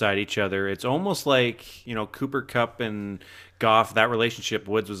lockers are beside each other. It's almost like, Cooper Kupp and Goff, that relationship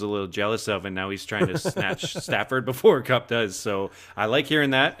Woods was a little jealous of, and now he's trying to snatch Stafford before Kupp does. So I like hearing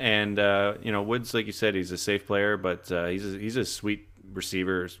that. And, Woods, like you said, he's a safe player, but he's a sweet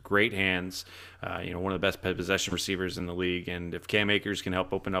receiver, great hands, one of the best possession receivers in the league. And if Cam Akers can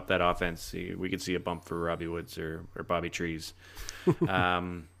help open up that offense, we could see a bump for Robbie Woods or Bobby Trees.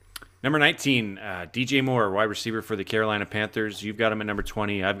 Number 19, DJ Moore, wide receiver for the Carolina Panthers. You've got him at number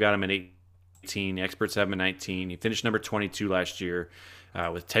 20. I've got him at 18. Experts have him at 19. He finished number 22 last year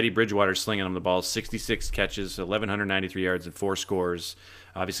with Teddy Bridgewater slinging him the ball. 66 catches, 1,193 yards, and 4 scores.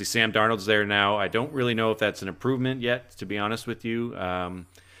 Obviously, Sam Darnold's there now. I don't really know if that's an improvement yet, to be honest with you.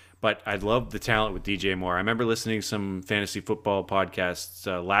 But I love the talent with DJ Moore. I remember listening to some fantasy football podcasts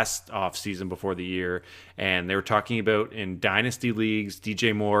last offseason before the year, and they were talking about in dynasty leagues,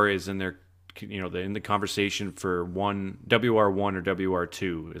 DJ Moore is in their, in the conversation for WR1 or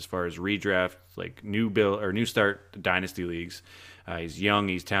WR2 as far as redraft, like new start dynasty leagues. He's young,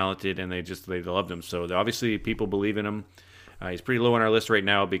 he's talented, and they loved him. So obviously people believe in him. He's pretty low on our list right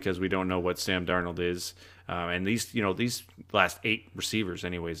now because we don't know what Sam Darnold is. And these last 8 receivers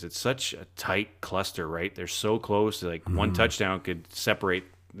anyways, it's such a tight cluster, right? They're so close. Like one touchdown could separate,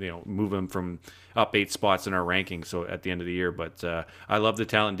 move them from up 8 spots in our ranking. So at the end of the year, but I love the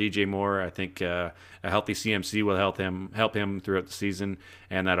talent DJ Moore. I think a healthy CMC will help him throughout the season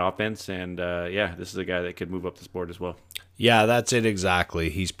and that offense. And this is a guy that could move up this board as well. Yeah, that's it exactly.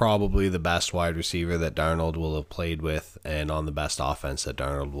 He's probably the best wide receiver that Darnold will have played with and on the best offense that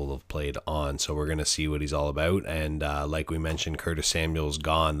Darnold will have played on. So we're going to see what he's all about. And like we mentioned, Curtis Samuel's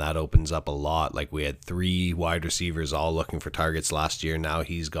gone. That opens up a lot. Like we had 3 wide receivers all looking for targets last year. Now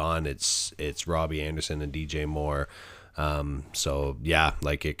he's gone. It's Robbie Anderson and DJ Moore.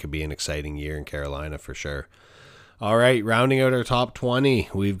 It could be an exciting year in Carolina for sure. All right, rounding out our top 20,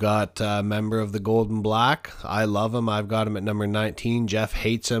 we've got a member of the Golden Black. I love him. I've got him at number 19. Jeff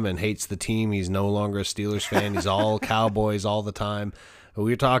hates him and hates the team. He's no longer a Steelers fan. He's all Cowboys all the time.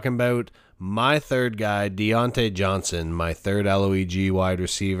 We're talking about my third guy, Deontay Johnson, my third LOEG wide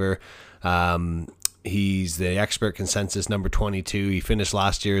receiver. He's the expert consensus number 22. He finished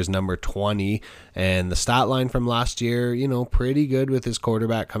last year as number 20. And the stat line from last year, pretty good with his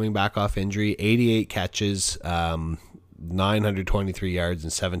quarterback coming back off injury. 88 catches, 923 yards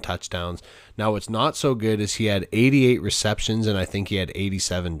and 7 touchdowns. Now, what's not so good is he had 88 receptions, and I think he had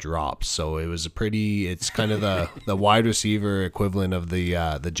 87 drops. So it was it's kind of the wide receiver equivalent of the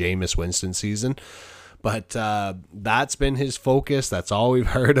Jameis Winston season. But that's been his focus. That's all we've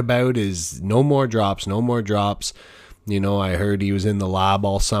heard about is no more drops, no more drops. You know, I heard he was in the lab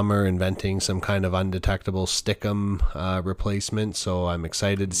all summer inventing some kind of undetectable stickum replacement. So I'm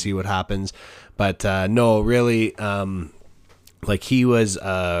excited to see what happens. But no, really, like he was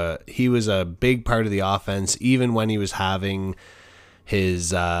a big part of the offense, even when he was having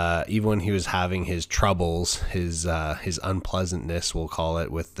his troubles, his unpleasantness, we'll call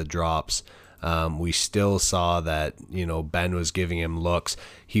it, with the drops. We still saw that, you know, Ben was giving him looks.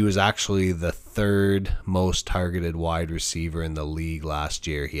 He was actually the 3rd most targeted wide receiver in the league last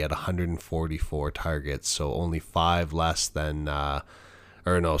year. He had 144 targets, so only 5 less than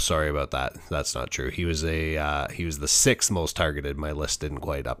or no, sorry about that. That's not true. He was the 6th most targeted. My list didn't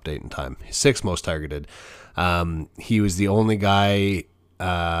quite update in time. 6th most targeted. He was the only guy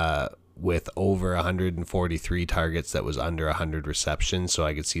with over 143 targets that was under 100 receptions, so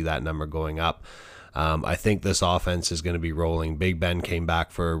I could see that number going up. I think this offense is going to be rolling. Big Ben came back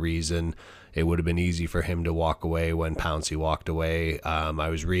for a reason. It would have been easy for him to walk away when Pouncey walked away. I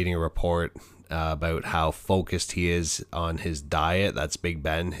was reading a report about how focused he is on his diet. That's Big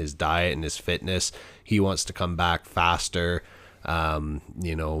Ben, his diet and his fitness. He wants to come back faster,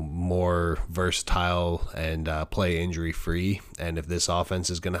 more versatile and play injury free. And if this offense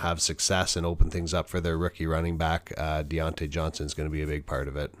is going to have success and open things up for their rookie running back, Deontay Johnson is going to be a big part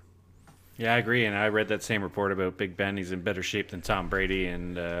of it. Yeah, I agree. And I read that same report about Big Ben. He's in better shape than Tom Brady,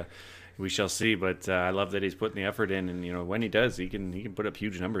 and we shall see. But I love that he's putting the effort in, and when he does, he can put up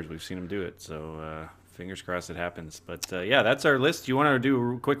huge numbers. We've seen him do it. So fingers crossed it happens. But yeah, that's our list. Do you want to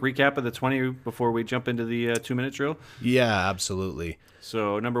do a quick recap of the 20 before we jump into the 2-minute drill? Yeah, absolutely.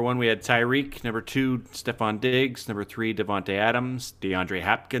 So number 1, we had Tyreek. Number 2, Stephon Diggs. Number 3, Devontae Adams. DeAndre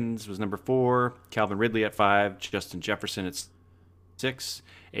Hopkins was number 4. Calvin Ridley at 5. Justin Jefferson at 6.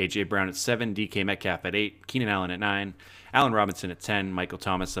 A.J. Brown at 7. DK Metcalf at 8. Keenan Allen at 9. Allen Robinson at 10. Michael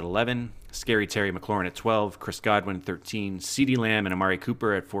Thomas at 11. Scary Terry McLaurin at 12. Chris Godwin at 13. CeeDee Lamb and Amari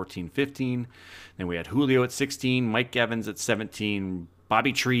Cooper at 14-15. Then we had Julio at 16. Mike Evans at 17.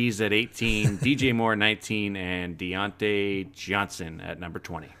 Bobby Trees at 18. DJ Moore at 19. And Deontay Johnson at number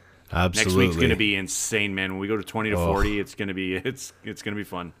 20. Absolutely. Next week's going to be insane, man. When we go to 20 to 40, it's going to be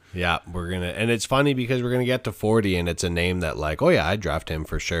fun. Yeah, and it's funny because we're going to get to 40 and it's a name that like, oh yeah, I'd draft him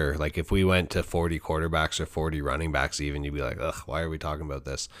for sure. Like if we went to 40 quarterbacks or 40 running backs even, you'd be like, ugh, why are we talking about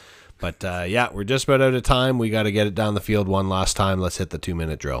this? But yeah, we're just about out of time. We got to get it down the field one last time. Let's hit the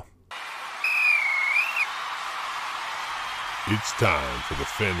 2-minute drill. It's time for the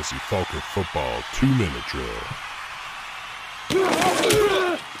Fantasy Falcon Football 2-minute drill.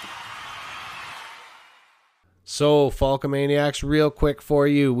 So, Falcomaniacs, real quick for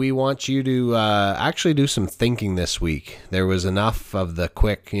you, we want you to actually do some thinking this week. There was enough of the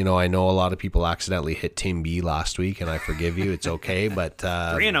quick, I know a lot of people accidentally hit Team B last week, and I forgive you, it's okay, but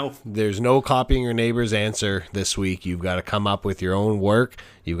there's no copying your neighbor's answer this week. You've got to come up with your own work.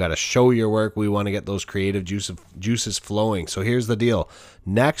 You've got to show your work. We want to get those creative juices flowing. So here's the deal.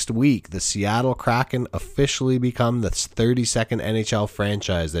 Next week, the Seattle Kraken officially become the 32nd NHL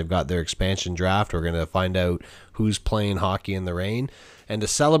franchise. They've got their expansion draft. We're going to find out who's playing hockey in the rain. And to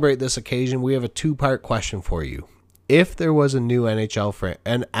celebrate this occasion, we have a 2-part question for you. If there was a new if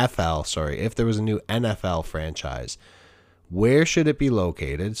there was a new NFL franchise, where should it be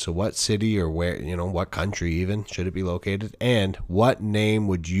located? So what city or where, what country even should it be located? And what name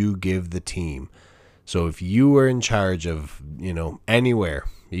would you give the team? So if you were in charge of, anywhere,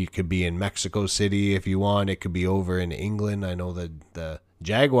 you could be in Mexico City if you want. It could be over in England. I know that the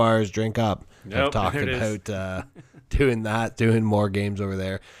Jaguars drink up. I've talked about doing more games over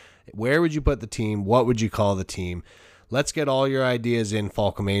there. Where would you put the team? What would you call the team? Let's get all your ideas in,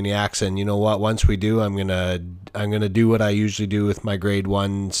 Falcomaniacs, and you know what? Once we do, I'm gonna do what I usually do with my grade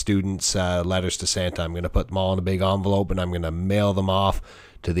 1 students' letters to Santa. I'm gonna put them all in a big envelope, and I'm gonna mail them off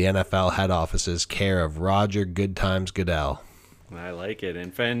to the NFL head office's care of Roger Goodtimes Goodell. I like it.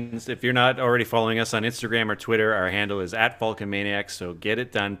 And friends, if you're not already following us on Instagram or Twitter, our handle is @FalconManiacs, so get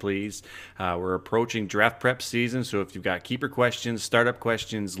it done, please. We're approaching draft prep season, so if you've got keeper questions, startup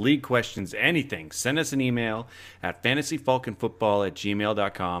questions, league questions, anything, send us an email at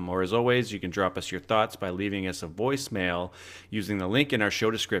fantasyfalconfootball@gmail.com. Or as always, you can drop us your thoughts by leaving us a voicemail using the link in our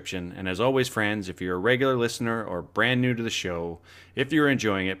show description. And as always, friends, if you're a regular listener or brand new to the show, if you're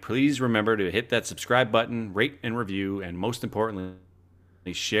enjoying it, please remember to hit that subscribe button, rate and review, and most importantly,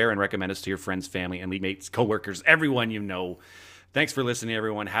 share and recommend us to your friends, family, and league mates, coworkers, everyone you know. Thanks for listening,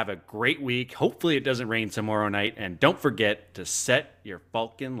 everyone. Have a great week. Hopefully it doesn't rain tomorrow night. And don't forget to set your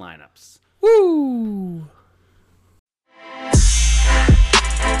Falcon lineups. Woo!